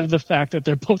 outside of the fact that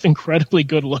they're both incredibly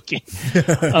good looking.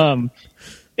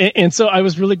 And so I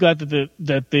was really glad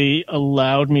that they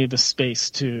allowed me the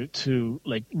space to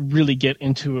like really get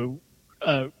into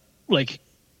like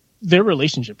their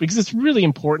relationship, because it's really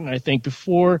important, I think,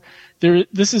 before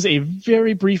this is a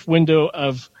very brief window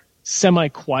of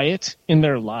semi-quiet in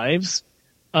their lives.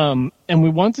 And we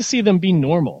want to see them be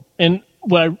normal. And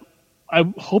what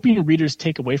I'm hoping readers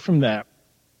take away from that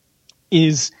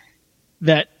is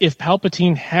that if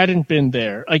Palpatine hadn't been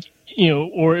there, like,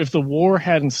 or if the war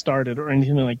hadn't started or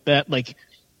anything like that, like,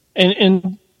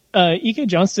 and E.K.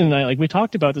 Johnston and I, like, we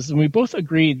talked about this, and we both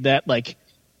agreed that, like,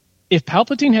 if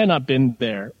Palpatine had not been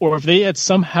there, or if they had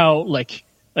somehow, like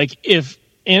if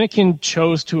Anakin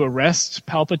chose to arrest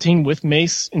Palpatine with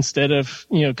Mace instead of,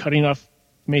 cutting off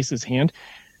Mace's hand,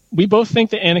 we both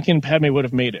think that Anakin and Padme would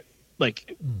have made it.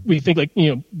 Like, we think, like,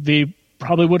 they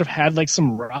probably would have had, like,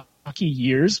 some rocky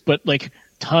years, but, like,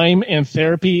 time and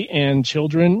therapy and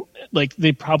children, like,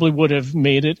 they probably would have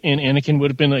made it, and Anakin would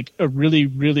have been, like, a really,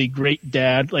 really great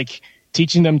dad, like,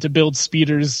 teaching them to build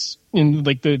speeders in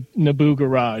like the Naboo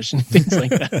garage and things like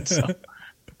that. So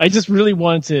I just really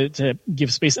wanted to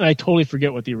give space, and I totally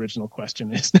forget what the original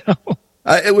question is now.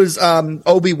 It was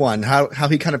Obi-Wan, how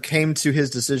he kind of came to his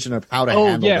decision of how to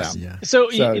handle them. Yeah. So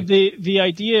the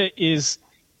idea is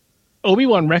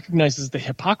Obi-Wan recognizes the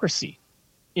hypocrisy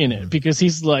in it, because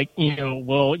he's like,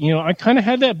 I kind of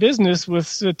had that business with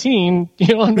Satine,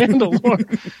 on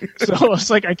Mandalore. So it's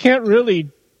like, I can't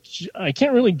really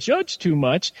judge too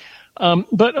much.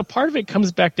 But a part of it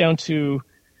comes back down to,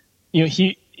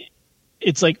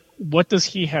 it's like, what does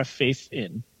he have faith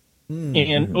in?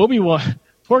 And Obi-Wan,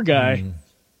 poor guy,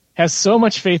 has so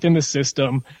much faith in the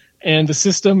system, and the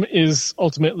system is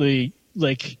ultimately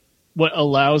like what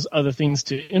allows other things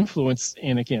to influence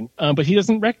Anakin. But he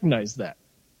doesn't recognize that.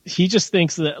 He just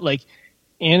thinks that, like,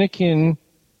 Anakin,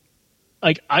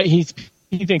 like,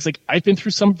 he thinks like, I've been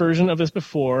through some version of this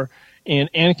before, and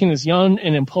Anakin is young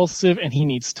and impulsive, and he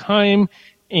needs time,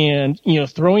 and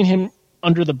throwing him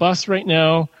under the bus right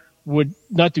now would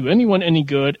not do anyone any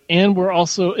good. And we're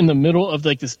also in the middle of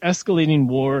like this escalating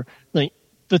war. Like,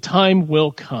 the time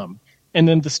will come. And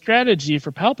then the strategy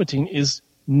for Palpatine is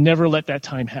never let that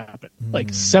time happen.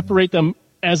 Like, separate them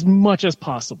as much as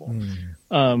possible.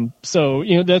 So,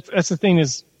 that's the thing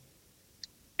is,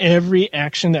 every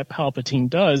action that Palpatine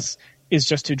does is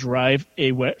just to drive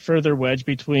a further wedge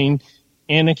between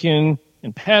Anakin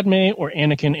and Padme, or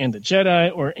Anakin and the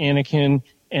Jedi, or Anakin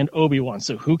and Obi-Wan.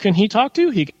 So who can he talk to?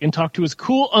 He can talk to his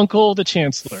cool uncle, the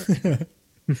Chancellor.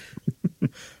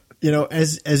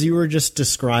 As you were just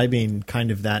describing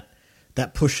kind of that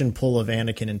push and pull of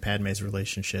Anakin and Padme's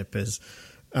relationship is,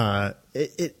 I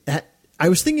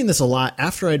was thinking this a lot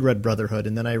after I'd read Brotherhood,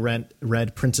 and then I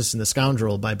read Princess and the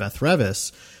Scoundrel by Beth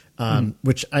Revis,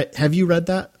 which have you read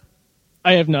that?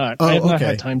 I have not. I have not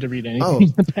had time to read anything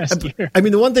in the past year. I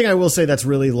mean, the one thing I will say that's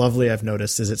really lovely I've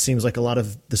noticed is it seems like a lot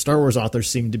of the Star Wars authors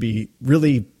seem to be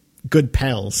really good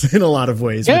pals in a lot of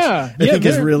ways, which I think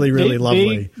is really, really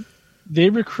lovely.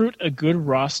 They recruit a good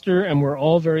roster, and we're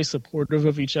all very supportive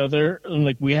of each other. And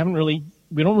like, we don't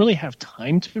really have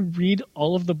time to read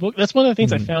all of the book. That's one of the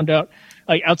things I found out,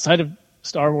 like, outside of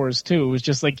Star Wars too. It was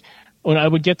just like, when I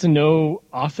would get to know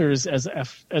authors as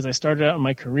I started out in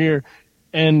my career,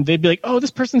 and they'd be like, "Oh, this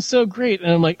person's so great,"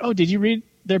 and I'm like, "Oh, did you read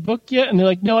their book yet?" And they're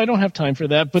like, "No, I don't have time for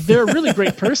that, but they're a really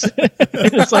great person." And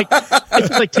it's just like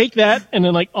take that, and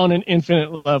then like on an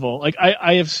infinite level. Like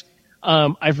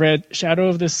I've read Shadow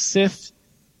of the Sith.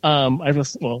 I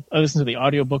listened to the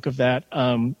audiobook of that.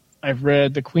 I've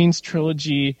read the Queen's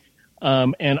trilogy,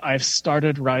 and I've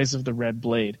started Rise of the Red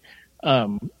Blade.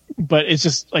 But it's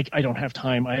just like, I don't have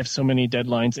time. I have so many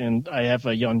deadlines, and I have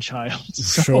a young child.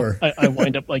 So sure. I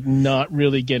wind up like not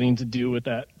really getting to do with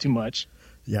that too much.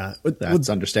 Yeah. That's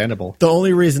understandable. The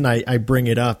only reason I bring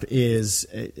it up is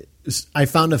I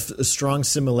found a strong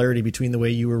similarity between the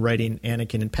way you were writing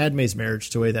Anakin and Padme's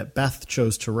marriage to the way that Beth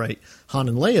chose to write Han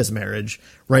and Leia's marriage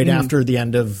right after the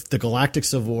end of the Galactic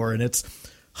Civil War. And it's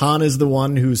Han is the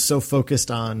one who's so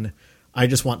focused on, I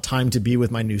just want time to be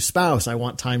with my new spouse. I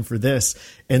want time for this.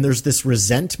 And there's this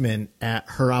resentment at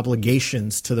her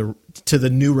obligations to the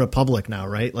new Republic now,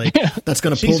 right? Like that's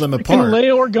going to pull them apart.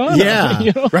 Leia Organa, yeah.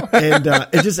 And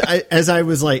it just, as I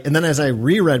was like, and then as I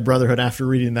reread Brotherhood after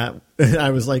reading that,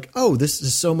 I was like, oh, this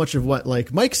is so much of what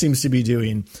like Mike seems to be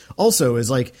doing also is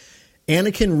like,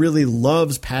 Anakin really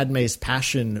loves Padme's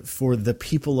passion for the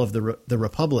people of the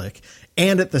Republic,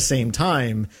 and at the same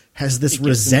time has this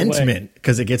resentment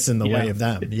because it gets in the way of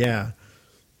them. Yeah.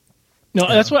 No,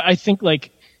 that's what I think.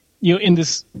 Like, in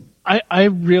this, I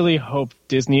really hope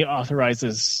Disney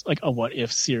authorizes like a What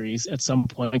If series at some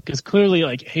point, because clearly,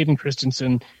 like, Hayden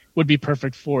Christensen would be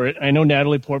perfect for it. I know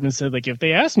Natalie Portman said, like, if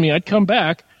they asked me, I'd come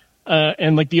back.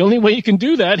 And like the only way you can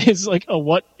do that is like a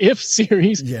What If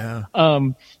series. Yeah.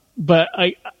 But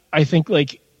I think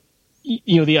like,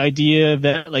 the idea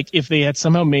that like if they had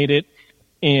somehow made it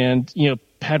and,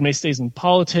 Padme stays in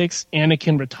politics,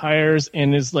 Anakin retires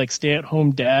and is like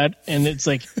stay-at-home dad, and it's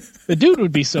like the dude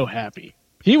would be so happy.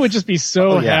 He would just be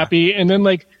so happy. And then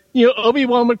like,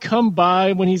 Obi-Wan would come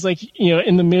by when he's like,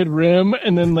 in the mid-rim,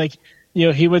 and then like,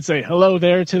 he would say hello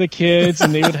there to the kids,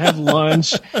 and they would have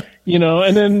lunch,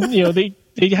 and then,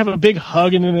 they'd have a big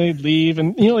hug, and then they'd leave,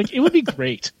 and like it would be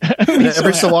great.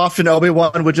 Every so often,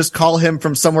 Obi-Wan would just call him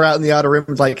from somewhere out in the outer rim,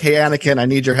 like, "Hey, Anakin, I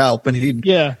need your help," and he'd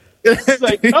it's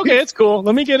like, okay, it's cool.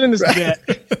 Let me get in this jet.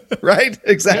 Right?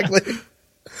 Exactly.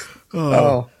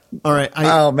 Oh. All right.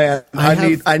 Man,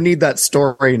 I need that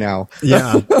story now.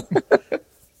 Yeah.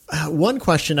 One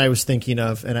question I was thinking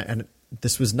of, and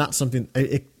this was not something,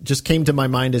 it just came to my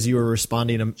mind as you were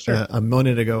responding a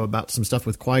minute ago about some stuff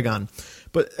with Qui-Gon.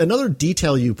 But another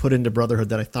detail you put into Brotherhood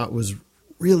that I thought was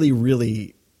really,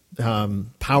 really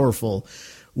powerful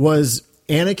was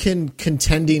Anakin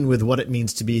contending with what it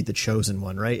means to be the chosen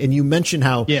one, right? And you mentioned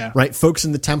how, right, folks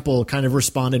in the temple kind of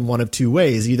respond in one of two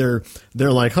ways. Either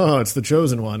they're like, "Oh, it's the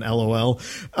chosen one, LOL,"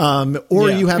 or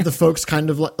you have the folks kind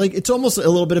of like it's almost a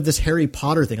little bit of this Harry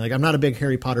Potter thing. Like, I'm not a big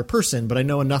Harry Potter person, but I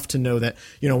know enough to know that,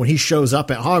 when he shows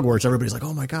up at Hogwarts, everybody's like,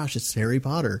 "Oh my gosh, it's Harry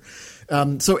Potter."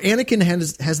 So Anakin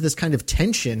has this kind of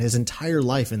tension his entire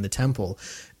life in the temple.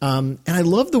 And I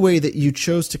love the way that you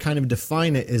chose to kind of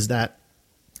define it, is that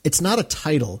it's not a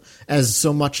title as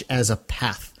so much as a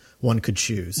path one could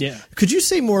choose. Yeah. Could you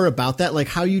say more about that? Like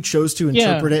how you chose to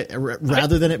interpret it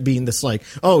rather than it being this like,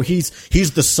 oh, he's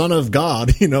the son of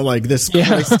God, like this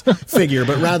Christ figure,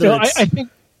 but rather I think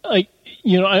like,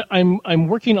 I'm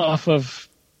working off of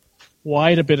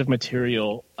quite a bit of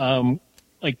material.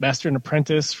 like Master and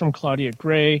Apprentice from Claudia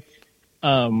Gray.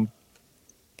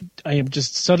 I am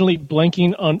just suddenly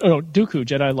blanking on Dooku,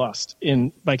 Jedi Lost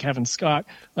by Kevin Scott,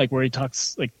 like where he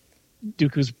talks like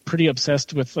Dooku's pretty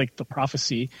obsessed with like the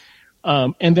prophecy.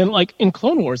 And then like in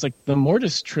Clone Wars, like the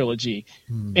Mortis trilogy,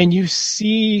 and you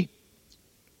see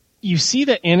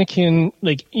that Anakin,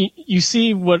 like you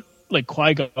see what like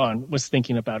Qui-Gon was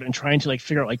thinking about and trying to like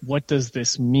figure out like what does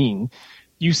this mean.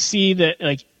 You see that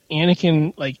like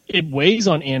Anakin, like it weighs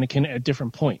on Anakin at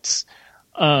different points.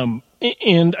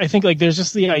 And I think like there's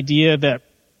just the idea that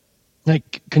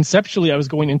like conceptually I was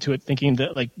going into it thinking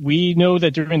that like we know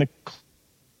that during the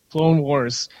Clone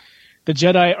Wars the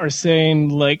Jedi are saying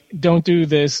like don't do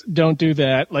this, don't do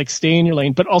that, like stay in your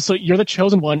lane, but also you're the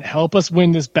chosen one, help us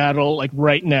win this battle like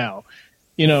right now,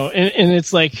 you know. And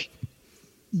it's like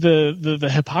the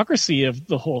hypocrisy of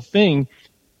the whole thing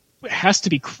has to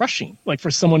be crushing, like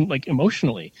for someone like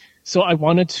emotionally. So I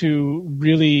wanted to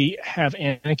really have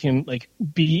Anakin like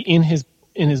be in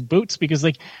his boots, because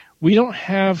like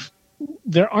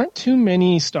there aren't too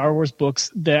many Star Wars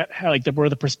books that have like where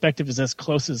the perspective is as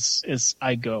close as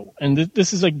I go. And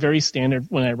this is like very standard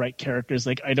when I write characters.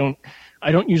 Like I don't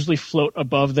usually float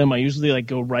above them. I usually like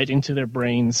go right into their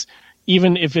brains,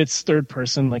 even if it's third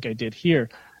person like I did here.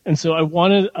 And so I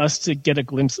wanted us to get a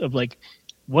glimpse of like,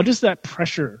 what is that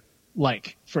pressure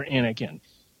like for Anakin?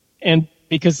 And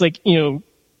because like, you know,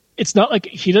 it's not like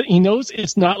he knows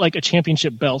it's not like a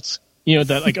championship belt, you know,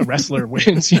 that like a wrestler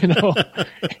wins, you know.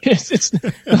 It's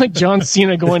like John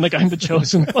Cena going like I'm the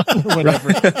chosen one or whatever.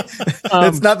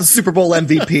 It's not the Super Bowl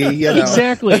MVP, you know.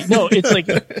 Exactly. No, it's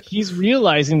like he's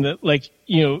realizing that like,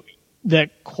 you know,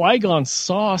 that Qui-Gon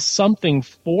saw something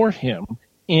for him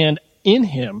and in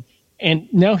him, and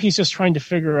now he's just trying to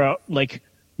figure out like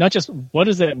not just what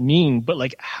does that mean, but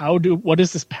like what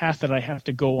is this path that I have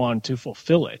to go on to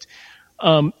fulfill it?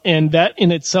 And that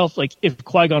in itself, like if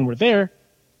Qui-Gon were there,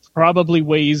 probably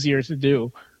way easier to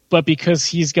do. But because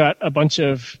he's got a bunch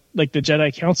of like the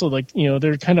Jedi Council, like, you know,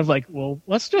 they're kind of like, well,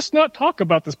 let's just not talk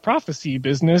about this prophecy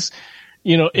business.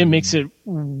 You know, it makes it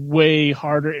way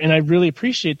harder. And I really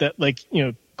appreciate that, like, you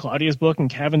know, Claudia's book and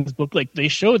Kevin's book, like they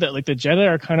show that like the Jedi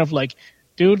are kind of like,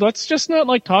 dude, let's just not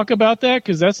like talk about that,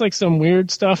 because that's like some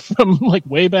weird stuff from like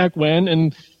way back when.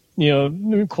 And, you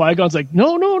know, Qui-Gon's like,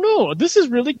 no, this is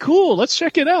really cool. Let's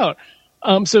check it out.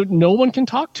 So no one can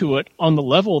talk to it on the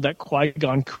level that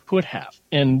Qui-Gon could have.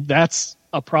 And that's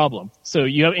a problem. So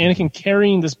you have Anakin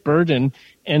carrying this burden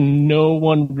and no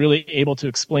one really able to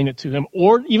explain it to him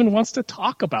or even wants to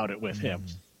talk about it with him.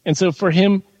 And so for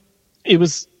him, it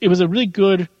was a really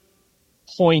good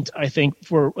point, I think,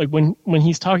 for like when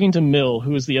he's talking to Mill,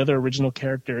 who is the other original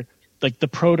character, like the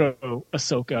proto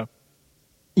Ahsoka,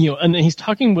 you know, and he's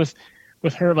talking with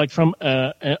her like from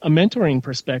a mentoring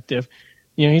perspective.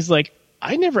 You know, he's like,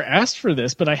 I never asked for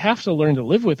this, but I have to learn to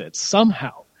live with it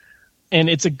somehow. And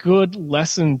it's a good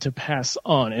lesson to pass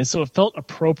on. And so it felt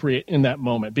appropriate in that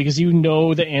moment, because you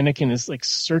know that Anakin is like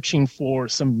searching for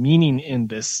some meaning in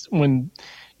this when,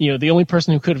 you know, the only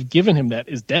person who could have given him that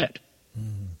is dead.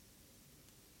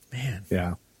 Man.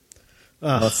 Yeah.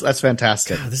 That's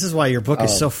fantastic. God, this is why your book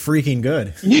is so freaking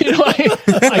good. You know,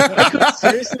 I could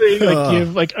seriously like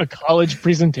give like a college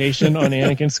presentation on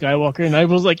Anakin Skywalker, and I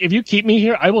was like, if you keep me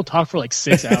here, I will talk for like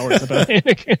 6 hours about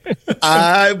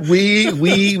Anakin.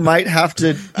 We might have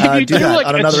to do that like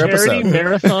on another episode.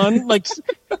 Marathon, like,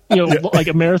 you know, like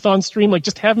a marathon stream. Like,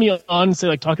 just have me on and say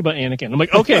like talk about Anakin. I'm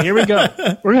like, okay, here we go.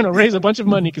 We're gonna raise a bunch of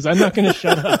money because I'm not gonna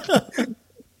shut up.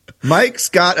 Mike's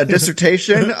got a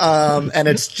dissertation, and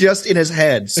it's just in his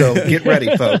head. So get ready,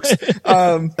 folks.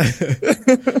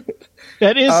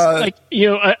 That is like, you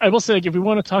know, I will say, like, if we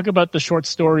want to talk about the short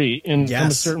story from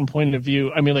a certain point of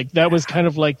view, I mean, like that was kind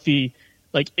of like the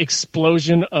like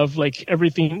explosion of like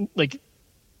everything, like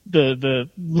the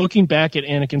looking back at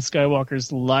Anakin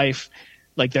Skywalker's life,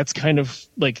 like that's kind of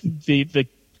like the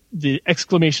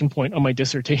exclamation point on my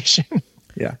dissertation.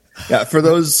 Yeah. For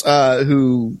those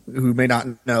who may not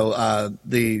know,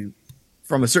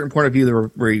 from a certain point of view, the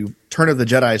Return of the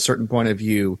Jedi, certain point of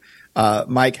view,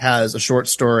 Mike has a short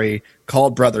story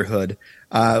called Brotherhood,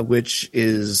 which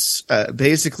is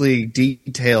basically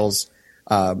details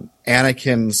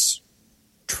Anakin's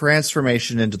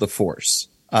transformation into the Force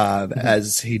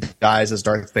as he dies as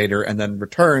Darth Vader and then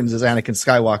returns as Anakin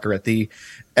Skywalker at the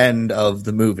end of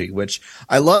the movie, which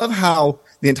I love how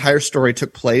the entire story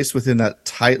took place within that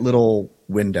tight little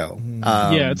window.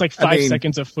 It's like 5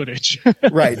 seconds of footage.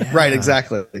 Right,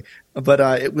 exactly.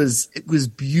 But it was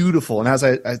beautiful. And as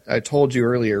I told you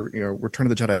earlier, you know, Return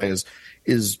of the Jedi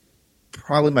is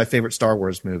probably my favorite Star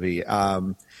Wars movie.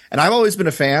 And I've always been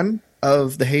a fan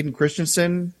of the Hayden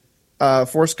Christensen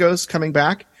Force Ghost coming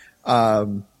back.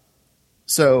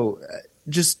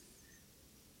 Just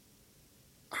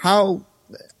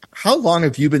how long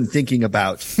have you been thinking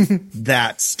about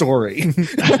that story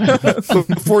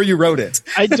before you wrote it?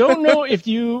 I don't know if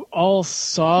you all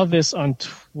saw this on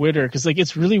Twitter, because like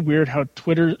it's really weird how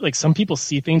Twitter, like some people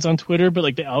see things on Twitter, but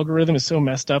like the algorithm is so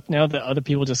messed up now that other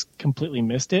people just completely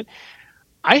missed it.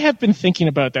 I have been thinking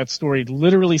about that story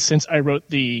literally since I wrote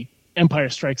the Empire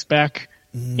Strikes Back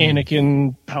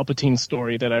Anakin Palpatine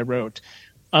story that I wrote,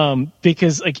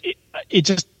 because like it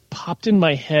just popped in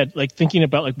my head, like thinking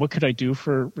about like what could I do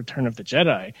for Return of the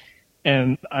Jedi,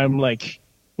 and I'm like,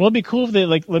 well, it'd be cool if they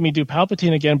like let me do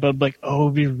Palpatine again, but like, oh,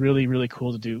 it'd be really, really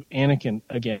cool to do Anakin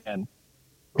again.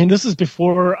 And this is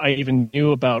before I even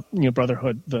knew about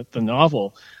Brotherhood, the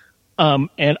novel,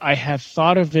 and I had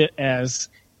thought of it as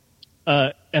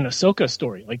an Ahsoka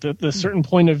story. Like the certain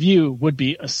point of view would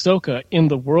be Ahsoka in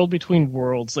the world between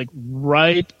worlds, like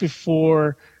right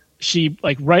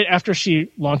after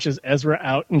she launches Ezra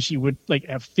out, and she would like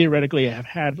have theoretically have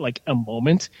had like a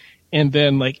moment, and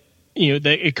then like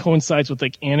it coincides with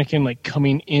like Anakin like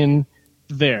coming in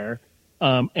there,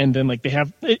 and then like they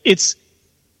have it's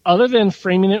other than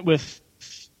framing it with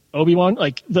Obi-Wan,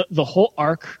 like the whole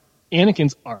arc,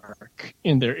 Anakin's arc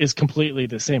in there is completely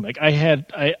the same. Like I had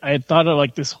thought of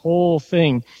like this whole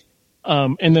thing,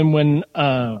 and then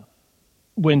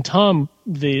when Tom,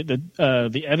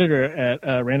 the editor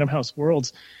at Random House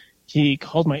Worlds, he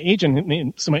called my agent,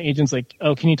 and so my agent's like,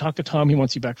 "Oh, can you talk to Tom? He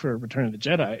wants you back for Return of the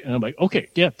Jedi." And I'm like, "Okay,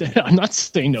 yeah, I'm not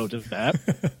saying no to that."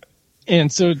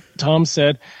 And so Tom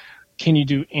said, "Can you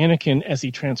do Anakin as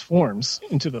he transforms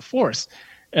into the Force?"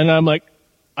 And I'm like,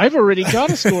 "I've already got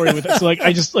a story with it." So like,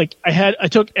 I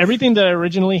took everything that I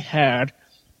originally had.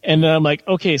 And then I'm like,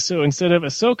 okay, so instead of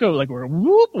Ahsoka, like we're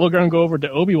going to go over to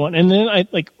Obi-Wan. And then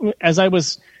as I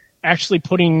was actually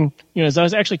as I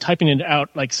was actually typing it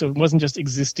out, like, so it wasn't just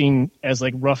existing as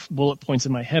like rough bullet points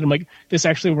in my head. I'm like, this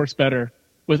actually works better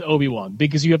with Obi-Wan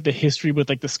because you have the history with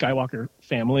like the Skywalker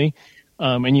family,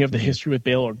 and you have the history with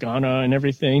Bail Organa and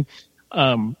everything.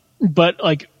 But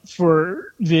like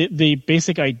for the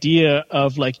basic idea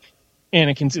of like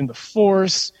Anakin's in the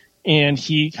Force, and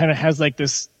he kind of has like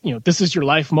this, this is your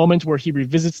life moment where he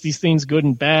revisits these things, good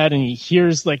and bad, and he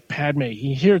hears like Padme,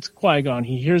 he hears Qui-Gon,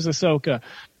 he hears Ahsoka.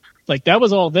 Like that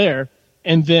was all there.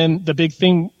 And then the big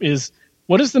thing is,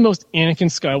 what is the most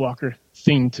Anakin Skywalker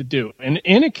thing to do? And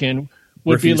Anakin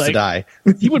would refuse be like, to die.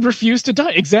 He would refuse to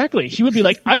die. Exactly. He would be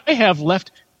like, I have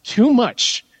left too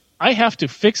much. I have to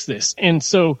fix this. And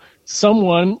so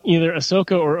someone, either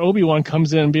Ahsoka or Obi-Wan,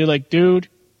 comes in and be like, dude,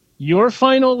 your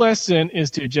final lesson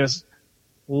is to just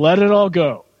let it all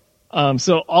go.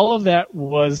 So all of that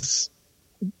was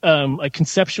like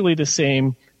conceptually the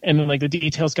same, and then like the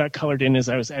details got colored in as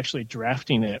I was actually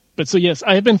drafting it. But so yes,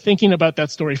 I have been thinking about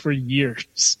that story for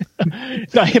years.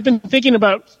 I have been thinking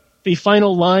about the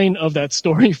final line of that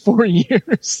story for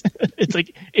years. It's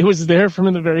like it was there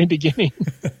from the very beginning.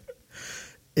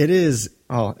 It is.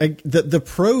 The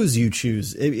prose you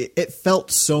choose. It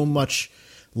felt so much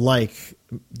like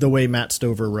the way Matt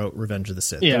Stover wrote Revenge of the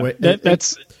Sith. Yeah,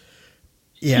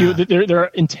 yeah. There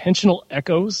are intentional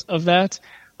echoes of that.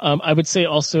 I would say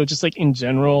also just like in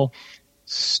general,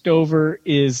 Stover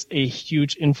is a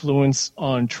huge influence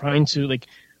on trying to like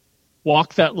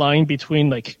walk that line between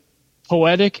like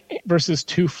poetic versus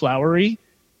too flowery.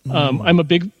 I'm a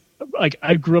big, like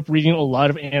I grew up reading a lot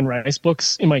of Anne Rice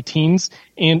books in my teens,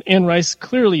 and Anne Rice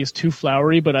clearly is too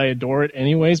flowery, but I adore it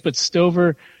anyways. But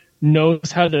Stover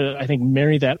knows how to, I think,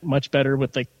 marry that much better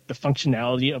with like the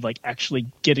functionality of like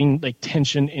actually getting like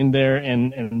tension in there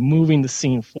and moving the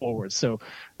scene forward. So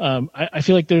I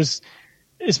feel like there's,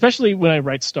 especially when I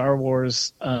write Star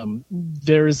Wars,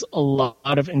 there's a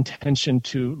lot of intention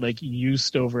to like use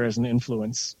Stover as an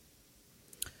influence.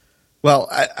 Well,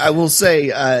 I will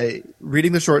say,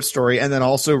 reading the short story and then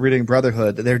also reading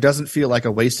Brotherhood, there doesn't feel like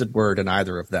a wasted word in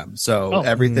either of them. So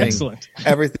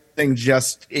everything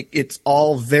just, it's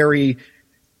all very,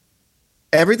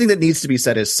 everything that needs to be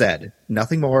said is said.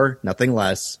 Nothing more, nothing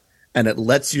less. And it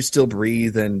lets you still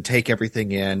breathe and take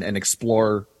everything in and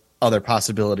explore other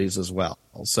possibilities as well.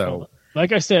 So,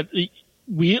 like I said,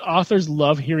 we authors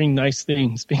love hearing nice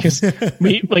things because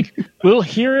we'll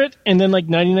hear it and then like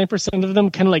 99% of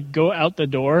them kind of like go out the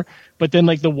door, but then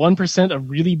like the 1% of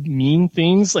really mean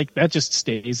things, like that just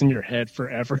stays in your head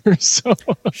forever. So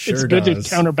it's good to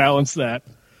counterbalance that.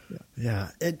 Yeah.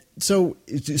 So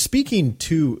speaking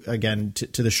to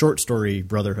the short story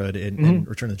Brotherhood in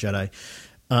Return of the Jedi,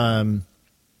 I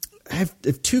have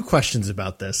two questions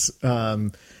about this.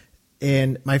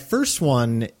 And my first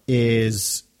one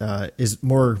is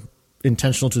more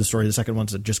intentional to the story. The second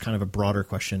one's just kind of a broader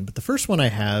question. But the first one I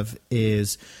have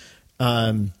is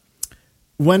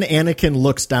when Anakin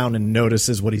looks down and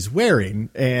notices what he's wearing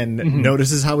and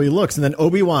notices how he looks, and then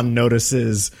Obi-Wan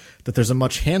notices that there's a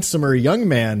much handsomer young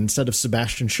man instead of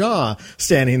Sebastian Shaw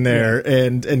standing there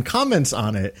and comments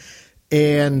on it.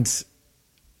 And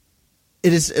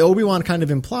it is, Obi-Wan kind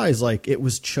of implies like it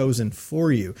was chosen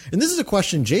for you. And this is a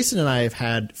question Jason and I have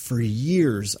had for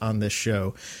years on this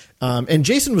show. And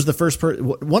Jason was the first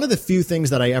one of the few things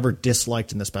that I ever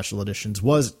disliked in the special editions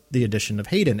was the addition of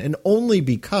Hayden. And only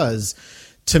because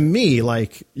to me,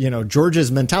 like, you know,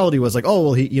 George's mentality was like, oh,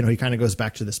 well, he kind of goes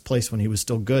back to this place when he was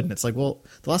still good. And it's like, well,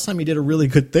 the last time he did a really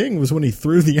good thing was when he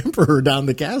threw the Emperor down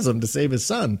the chasm to save his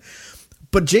son.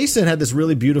 But Jason had this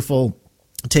really beautiful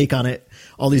take on it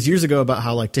all these years ago about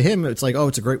how, like, to him, it's like, oh,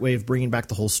 it's a great way of bringing back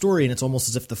the whole story. And it's almost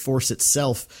as if the Force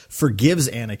itself forgives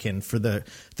Anakin for the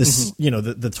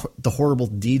horrible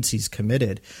deeds he's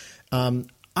committed.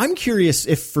 I'm curious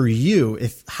if for you,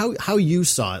 how you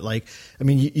saw it. Like, I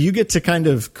mean, you get to kind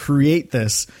of create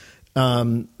this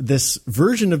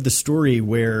version of the story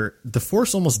where the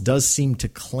Force almost does seem to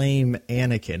claim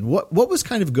Anakin. What was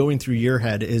kind of going through your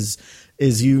head is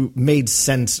you made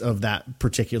sense of that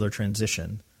particular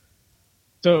transition?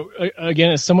 So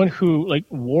again, as someone who like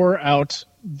wore out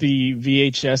the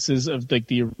VHSs of like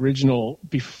the original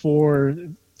before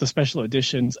the special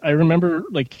editions, I remember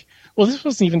like, well, this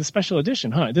wasn't even the special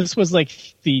edition, huh? This was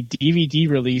like the DVD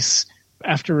release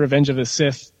after Revenge of the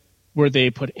Sith where they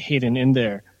put Hayden in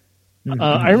there.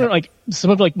 I remember like some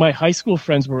of like my high school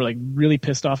friends were like really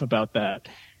pissed off about that.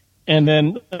 And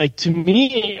then like to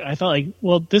me, I thought like,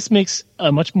 well, this makes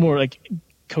a much more like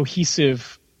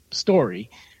cohesive story.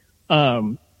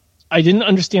 I didn't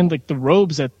understand like the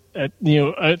robes at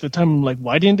the time. I'm like,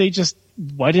 why didn't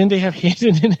they have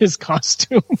Hayden in his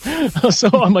costume? So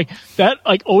I'm like, that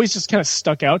like always just kind of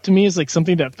stuck out to me as like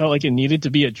something that felt like it needed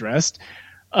to be addressed.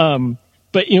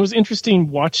 But it was interesting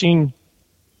watching.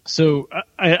 So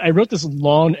I wrote this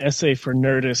long essay for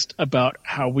Nerdist about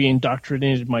how we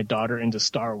indoctrinated my daughter into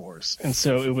Star Wars. And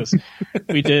so it was,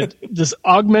 we did this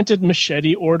augmented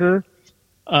machete order.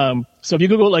 So if you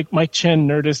Google like Mike Chen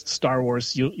Nerdist Star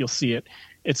Wars, you'll see it.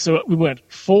 So we went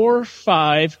 4,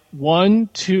 5, 1,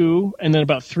 2, and then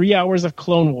about 3 hours of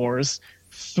Clone Wars,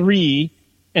 3,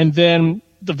 and then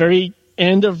the very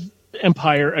end of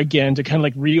Empire again to kind of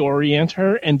like reorient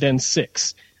her, and then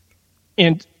 6.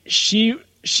 And she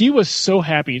was so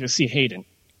happy to see Hayden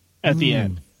at the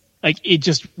end. Like it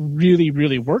just really,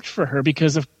 really worked for her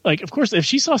because of like, of course, if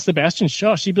she saw Sebastian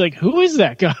Shaw, she'd be like, who is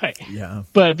that guy? Yeah.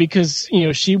 But because, you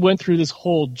know, she went through this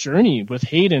whole journey with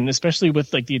Hayden, especially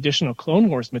with like the additional Clone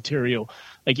Wars material,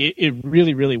 like it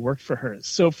really, really worked for her.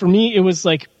 So for me, it was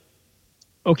like,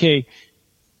 okay,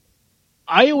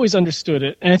 I always understood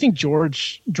it. And I think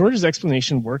George's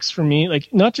explanation works for me.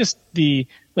 Like not just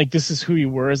like, this is who you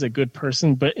were as a good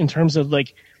person, but in terms of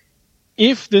like,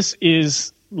 if this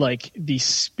is like the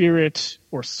spirit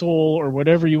or soul or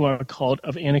whatever you want to call it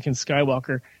of Anakin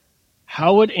Skywalker,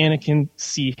 how would Anakin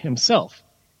see himself?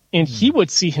 And he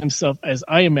would see himself as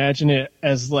I imagine it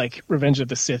as like Revenge of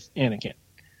the Sith Anakin.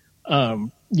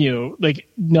 You know, like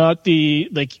not the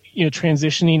like, you know,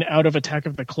 transitioning out of Attack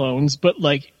of the Clones, but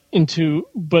like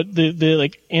but the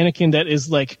like Anakin that is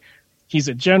like, he's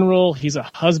a general, he's a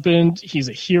husband, he's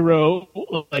a hero.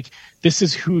 Like this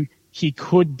is who he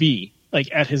could be. Like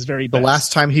at his very best. The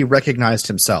last time he recognized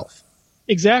himself.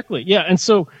 Exactly. Yeah. And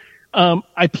so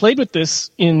I played with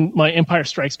this in my Empire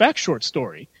Strikes Back short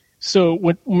story. So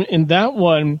in that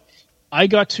one, I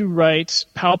got to write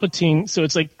Palpatine. So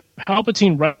it's like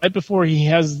Palpatine right before he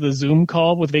has the Zoom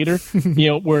call with Vader, you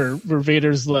know, where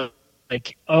Vader's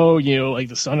like, oh, you know, like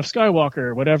the son of Skywalker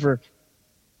or whatever.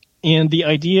 And the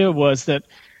idea was that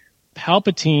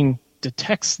Palpatine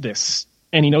detects this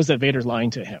and he knows that Vader's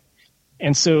lying to him.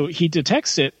 And so he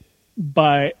detects it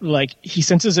by like, he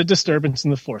senses a disturbance in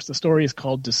the Force. The story is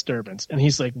called Disturbance. And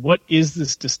he's like, what is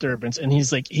this disturbance? And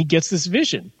he's like, he gets this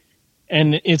vision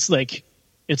and it's like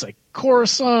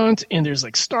Coruscant and there's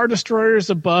like Star Destroyers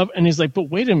above. And he's like, but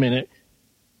wait a minute,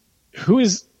 who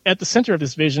is at the center of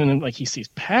this vision? And like, he sees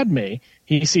Padme,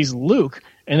 he sees Luke,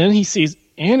 and then he sees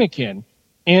Anakin.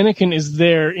 Anakin is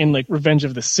there in like Revenge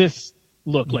of the Sith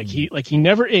look. Like he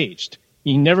never aged.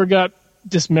 He never got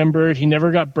dismembered, he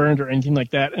never got burned or anything like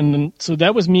that. And then so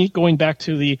that was me going back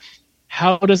to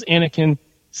how does Anakin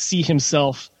see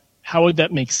himself? How would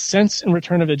that make sense in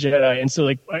Return of the Jedi? And so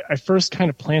like I first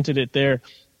kind of planted it there,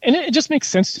 and it just makes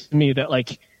sense to me that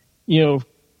like, you know,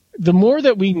 the more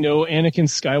that we know Anakin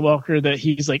Skywalker, that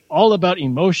he's like all about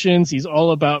emotions, he's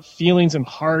all about feelings and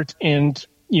heart, and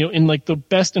in like the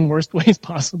best and worst ways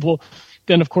possible,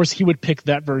 then of course he would pick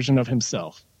that version of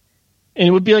himself. And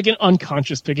it would be like an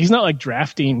unconscious pick. He's not like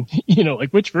drafting,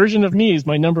 like which version of me is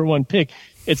my number one pick.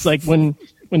 It's like when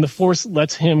the Force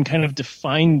lets him kind of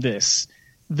define this,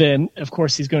 then of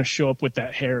course he's going to show up with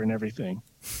that hair and everything.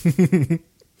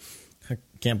 I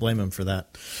can't blame him for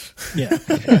that. Yeah.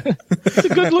 He's a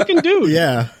good looking dude.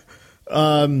 Yeah.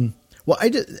 Well,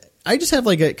 I just have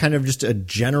like a kind of just a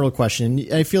general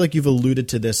question. I feel like you've alluded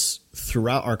to this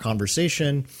throughout our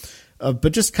conversation,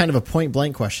 but just kind of a point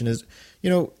blank question is,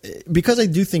 because I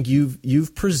do think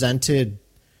you've presented,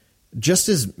 just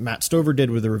as Matt Stover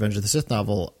did with the Revenge of the Sith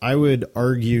novel, I would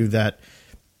argue that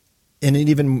in an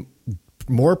even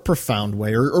more profound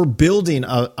way, or building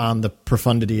on the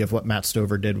profundity of what Matt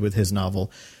Stover did with his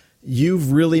novel,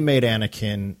 you've really made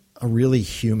Anakin a really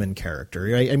human character.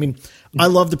 Right? I mean, I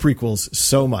love the prequels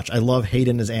so much. I love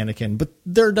Hayden as Anakin, but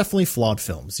they're definitely flawed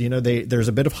films. There's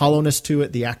a bit of hollowness to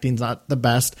it. The acting's not the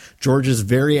best. George is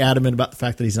very adamant about the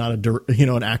fact that he's not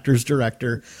an actor's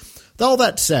director. With all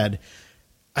that said,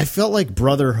 I felt like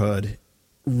Brotherhood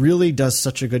really does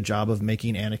such a good job of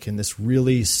making Anakin this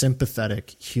really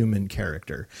sympathetic human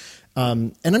character.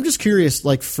 And I'm just curious,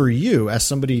 like for you, as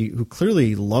somebody who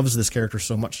clearly loves this character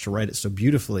so much to write it so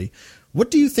beautifully, what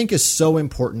do you think is so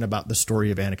important about the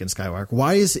story of Anakin Skywalker?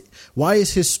 Why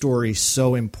is his story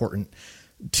so important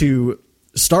to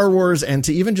Star Wars and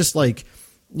to even just like,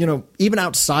 even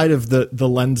outside of the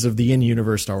lens of the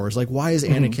in-universe Star Wars? Like, why is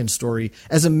Anakin's story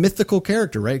as a mythical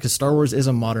character, right? Because Star Wars is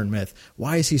a modern myth.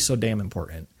 Why is he so damn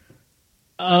important?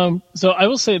 So I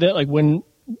will say that like when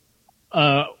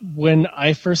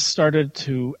I first started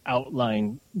to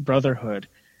outline Brotherhood,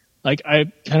 like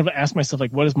I kind of asked myself,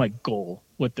 like, what is my goal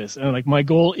with this? And like, my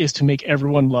goal is to make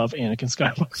everyone love Anakin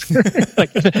Skywalker.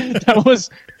 Like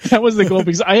that was the goal,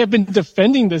 because I have been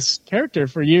defending this character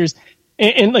for years.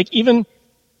 And like, even,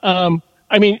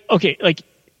 I mean, okay, like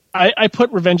I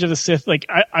put Revenge of the Sith, like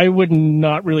I would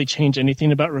not really change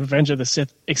anything about Revenge of the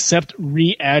Sith except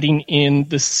re-adding in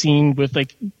the scene with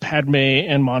like Padme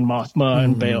and Mon Mothma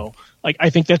and Bail. Like,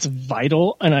 I think that's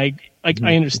vital, and I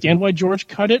understand why George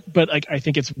cut it, but like I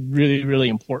think it's really, really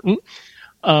important.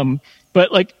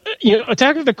 But like,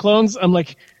 Attack of the Clones, I'm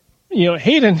like,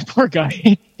 Hayden, poor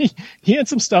guy, he had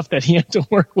some stuff that he had to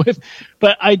work with.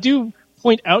 But I do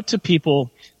point out to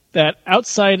people that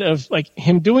outside of like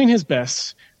him doing his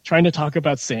best, trying to talk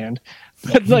about sand,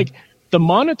 but like the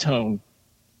monotone.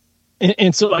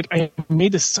 And so like I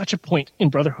made this such a point in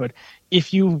Brotherhood.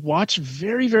 If you watch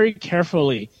very, very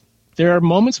carefully, there are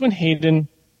moments when Hayden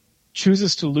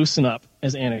chooses to loosen up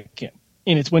as Anakin.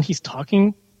 And it's when he's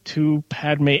talking to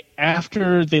Padme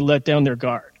after they let down their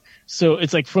guard. So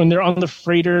it's like when they're on the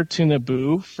freighter to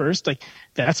Naboo first, like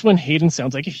that's when Hayden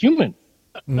sounds like a human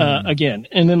again.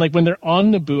 And then like when they're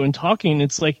on Naboo and talking,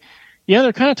 it's like, yeah,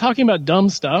 they're kind of talking about dumb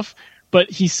stuff,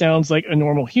 but he sounds like a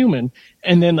normal human.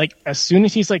 And then like as soon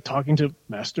as he's like talking to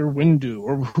Master Windu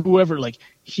or whoever, like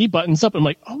he buttons up. I'm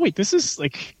like, oh wait, this is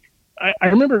like, I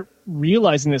remember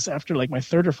realizing this after like my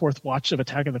third or fourth watch of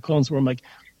Attack of the Clones, where I'm like,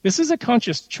 this is a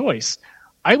conscious choice.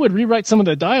 I would rewrite some of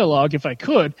the dialogue if I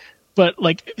could, but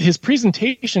like his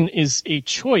presentation is a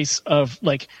choice of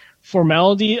like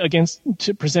formality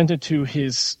presented to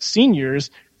his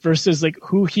seniors versus like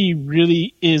who he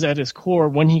really is at his core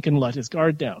when he can let his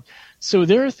guard down. So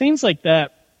there are things like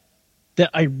that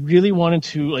I really wanted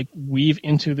to like weave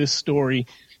into this story.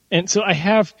 And so I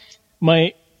have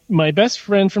my best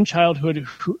friend from childhood,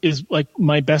 who is like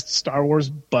my best Star Wars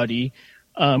buddy,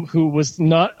 who was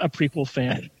not a prequel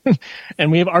fan.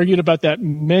 And we have argued about that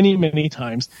many, many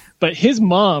times. But his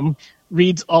mom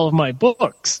reads all of my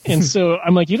books. And so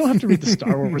I'm like, you don't have to read the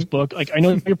Star Wars book. Like, I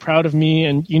know you're proud of me,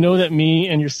 and you know that me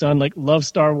and your son like love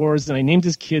Star Wars, and I named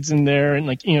his kids in there, and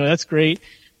like, that's great.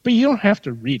 But you don't have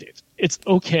to read it. It's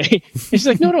okay. And she's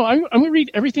like, no, I'm going to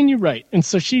read everything you write. And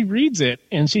so she reads it,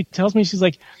 and she tells me, she's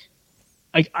like,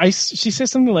 she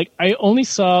says something like, I only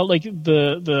saw like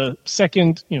the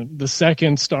second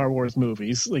Star Wars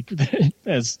movies, like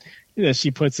as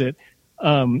she puts it.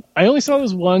 I only saw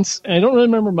those once, and I don't really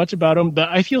remember much about them, but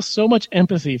I feel so much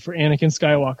empathy for Anakin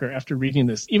Skywalker after reading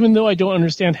this. Even though I don't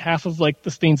understand half of like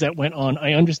the things that went on,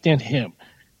 I understand him.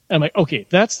 And I'm like, okay,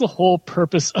 that's the whole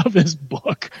purpose of this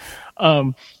book.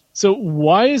 So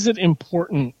why is it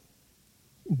important?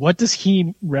 What does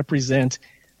he represent?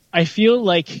 I feel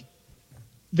like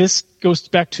this goes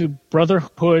back to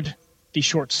Brotherhood, the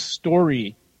short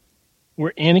story,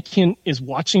 where Anakin is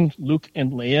watching Luke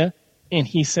and Leia, and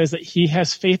he says that he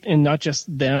has faith in not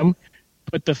just them,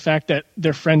 but the fact that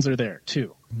their friends are there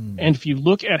too. And if you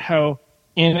look at how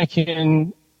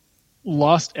Anakin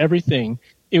lost everything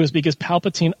it was because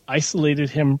Palpatine isolated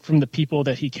him from the people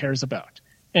that he cares about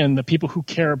and the people who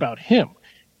care about him.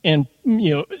 And,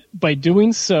 by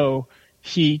doing so,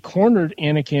 he cornered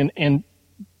Anakin and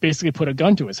basically put a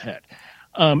gun to his head.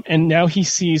 And now he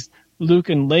sees Luke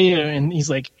and Leia, and he's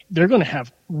like, they're going to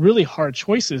have really hard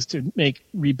choices to make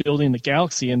rebuilding the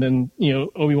galaxy. And then,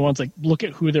 Obi-Wan's like, look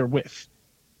at who they're with.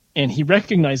 And he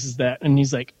recognizes that, and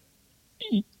he's like,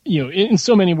 in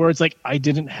so many words, like, I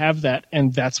didn't have that,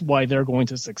 and that's why they're going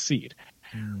to succeed.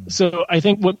 So I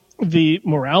think what the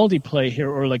morality play here,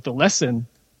 or like the lesson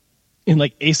in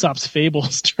like Aesop's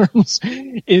fables terms,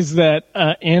 is that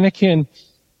Anakin,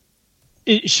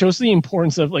 it shows the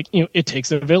importance of like, it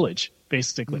takes a village,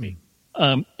 basically.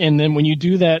 And then when you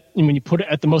do that, and when you put it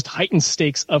at the most heightened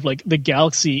stakes of like the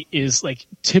galaxy is like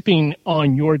tipping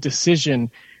on your decision,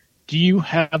 do you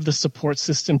have the support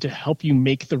system to help you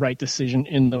make the right decision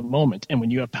in the moment? And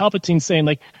when you have Palpatine saying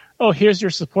like, oh, here's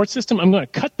your support system, I'm going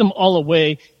to cut them all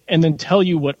away and then tell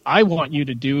you what I want you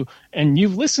to do. And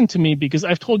you've listened to me because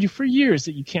I've told you for years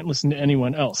that you can't listen to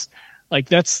anyone else. Like,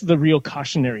 that's the real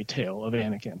cautionary tale of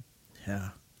Anakin. Yeah.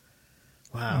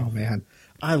 Wow. Oh, man.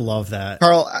 I love that.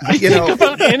 Carl, I think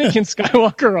about Anakin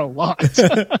Skywalker a lot.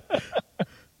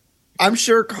 I'm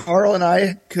sure Carl and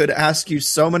I could ask you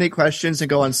so many questions and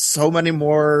go on so many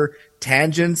more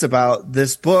tangents about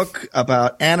this book,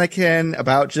 about Anakin,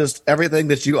 about just everything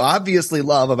that you obviously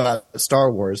love about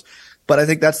Star Wars. But I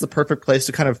think that's the perfect place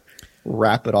to kind of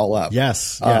wrap it all up.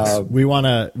 Yes.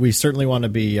 We certainly want to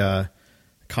be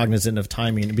cognizant of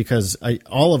timing, because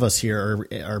all of us here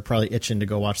are probably itching to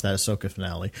go watch that Ahsoka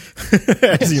finale,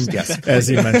 as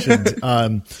you mentioned.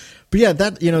 But yeah,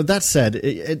 that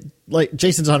said, like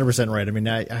Jason's 100% right. I mean,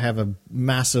 I have a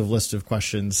massive list of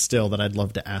questions still that I'd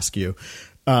love to ask you.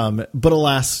 But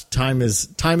alas, time is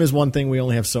one thing we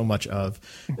only have so much of.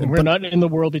 We're not in the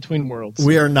world between worlds.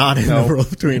 We are not in the world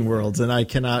between worlds, and I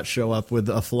cannot show up with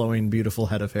a flowing, beautiful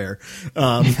head of hair.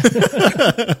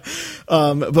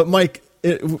 But Mike,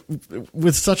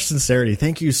 with such sincerity,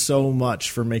 thank you so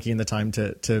much for making the time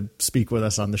to speak with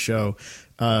us on the show.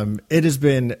 It has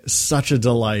been such a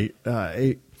delight.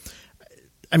 I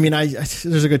mean,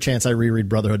 there's a good chance I reread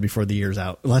Brotherhood before the year's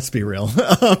out. Let's be real.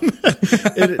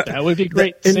 That would be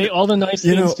great. Say all the nice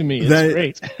things to me. It's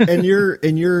great.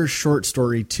 And your short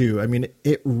story too. I mean,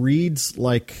 it reads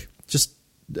like just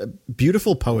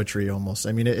beautiful poetry almost.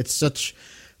 I mean, it's such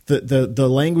the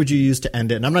language you use to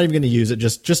end it. And I'm not even going to use it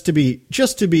just to be.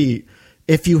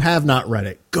 If you have not read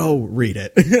it, go read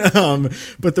it.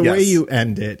 But the way you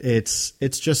end it, it's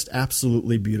just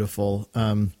absolutely beautiful.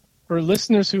 For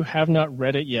listeners who have not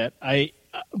read it yet,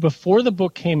 before the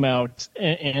book came out,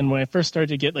 and when I first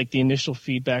started to get like the initial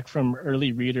feedback from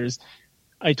early readers,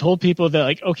 I told people that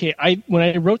like, okay, when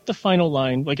I wrote the final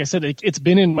line, like I said, it's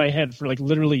been in my head for like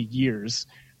literally years.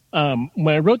 When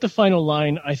I wrote the final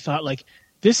line, I thought like,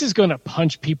 this is going to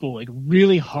punch people like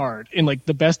really hard in like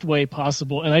the best way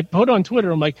possible. And I put on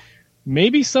Twitter, I'm like,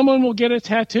 maybe someone will get a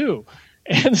tattoo.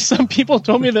 And some people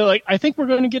told me they're like, I think we're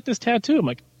going to get this tattoo. I'm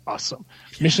like, awesome.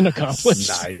 Mission accomplished.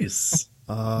 Nice.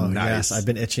 Oh, nice. Yes. I've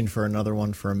been itching for another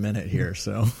one for a minute here.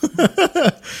 So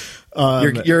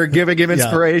you're giving him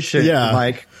inspiration,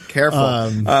 Mike. Careful.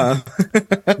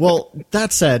 Well,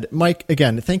 that said, Mike,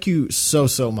 again, thank you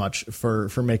so much for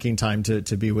making time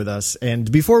to be with us.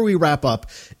 And before we wrap up,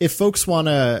 if folks want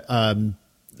to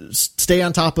stay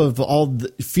on top of all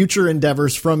the future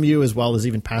endeavors from you, as well as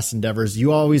even past endeavors,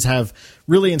 you always have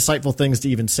really insightful things to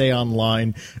even say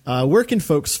online. Where can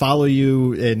folks follow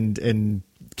you and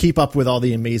keep up with all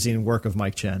the amazing work of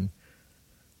Mike Chen?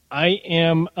 I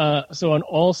am so on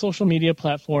all social media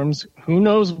platforms. Who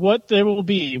knows what there will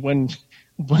be when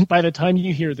by the time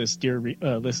you hear this, dear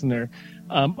listener.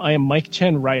 I am Mike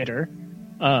Chen Writer.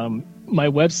 My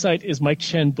website is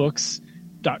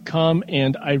MikeChenBooks.com,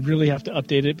 and I really have to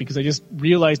update it because I just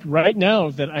realized right now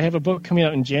that I have a book coming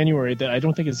out in January that I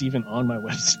don't think is even on my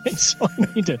website, so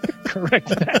I need to correct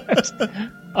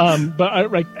that.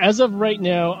 But as of right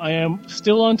now, I am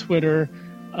still on Twitter,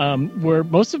 where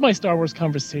most of my Star Wars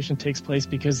conversation takes place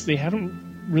because they haven't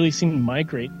really seen me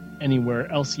migrate anywhere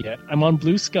else yet. I'm on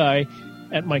Blue Sky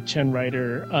at Mike Chen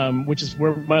Writer, which is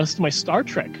where most of my Star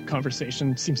Trek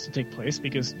conversation seems to take place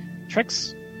because Trek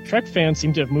fans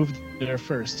seem to have moved there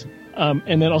first.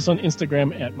 And then also on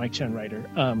Instagram at Mike Chen Writer.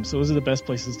 So those are the best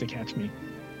places to catch me.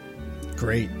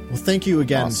 Great. Well, thank you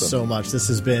again so much. This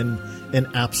has been an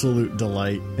absolute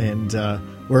delight, and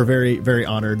we're very, very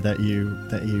honored that you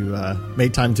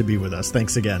made time to be with us.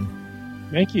 Thanks again.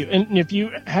 Thank you. And if you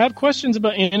have questions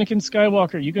about Anakin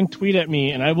Skywalker, you can tweet at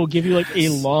me, and I will give you like a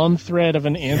long thread of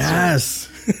an answer. Yes.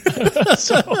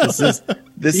 So,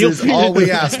 this is all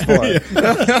we asked for.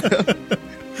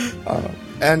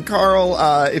 And Carl,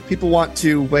 if people want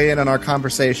to weigh in on our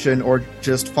conversation or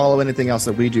just follow anything else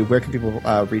that we do, where can people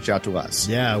reach out to us?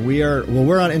 Yeah,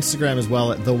 we're on Instagram as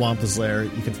well at The Wampa's Lair.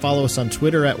 You can follow us on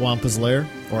Twitter at Wampa's Lair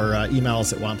or email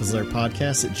us at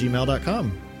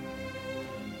wampaslairpodcast@gmail.com.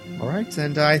 All right,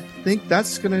 and I think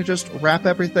that's going to just wrap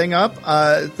everything up.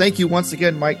 Thank you once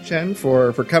again, Mike Chen,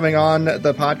 for coming on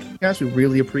the podcast. We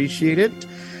really appreciate it.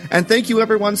 And thank you,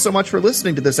 everyone, so much for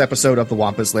listening to this episode of the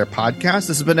Wampa's Lair podcast.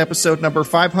 This has been episode number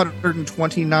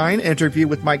 529, interview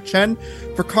with Mike Chen.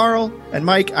 For Carl and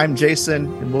Mike, I'm Jason,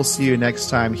 and we'll see you next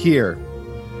time here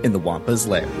in the Wampa's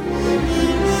Lair.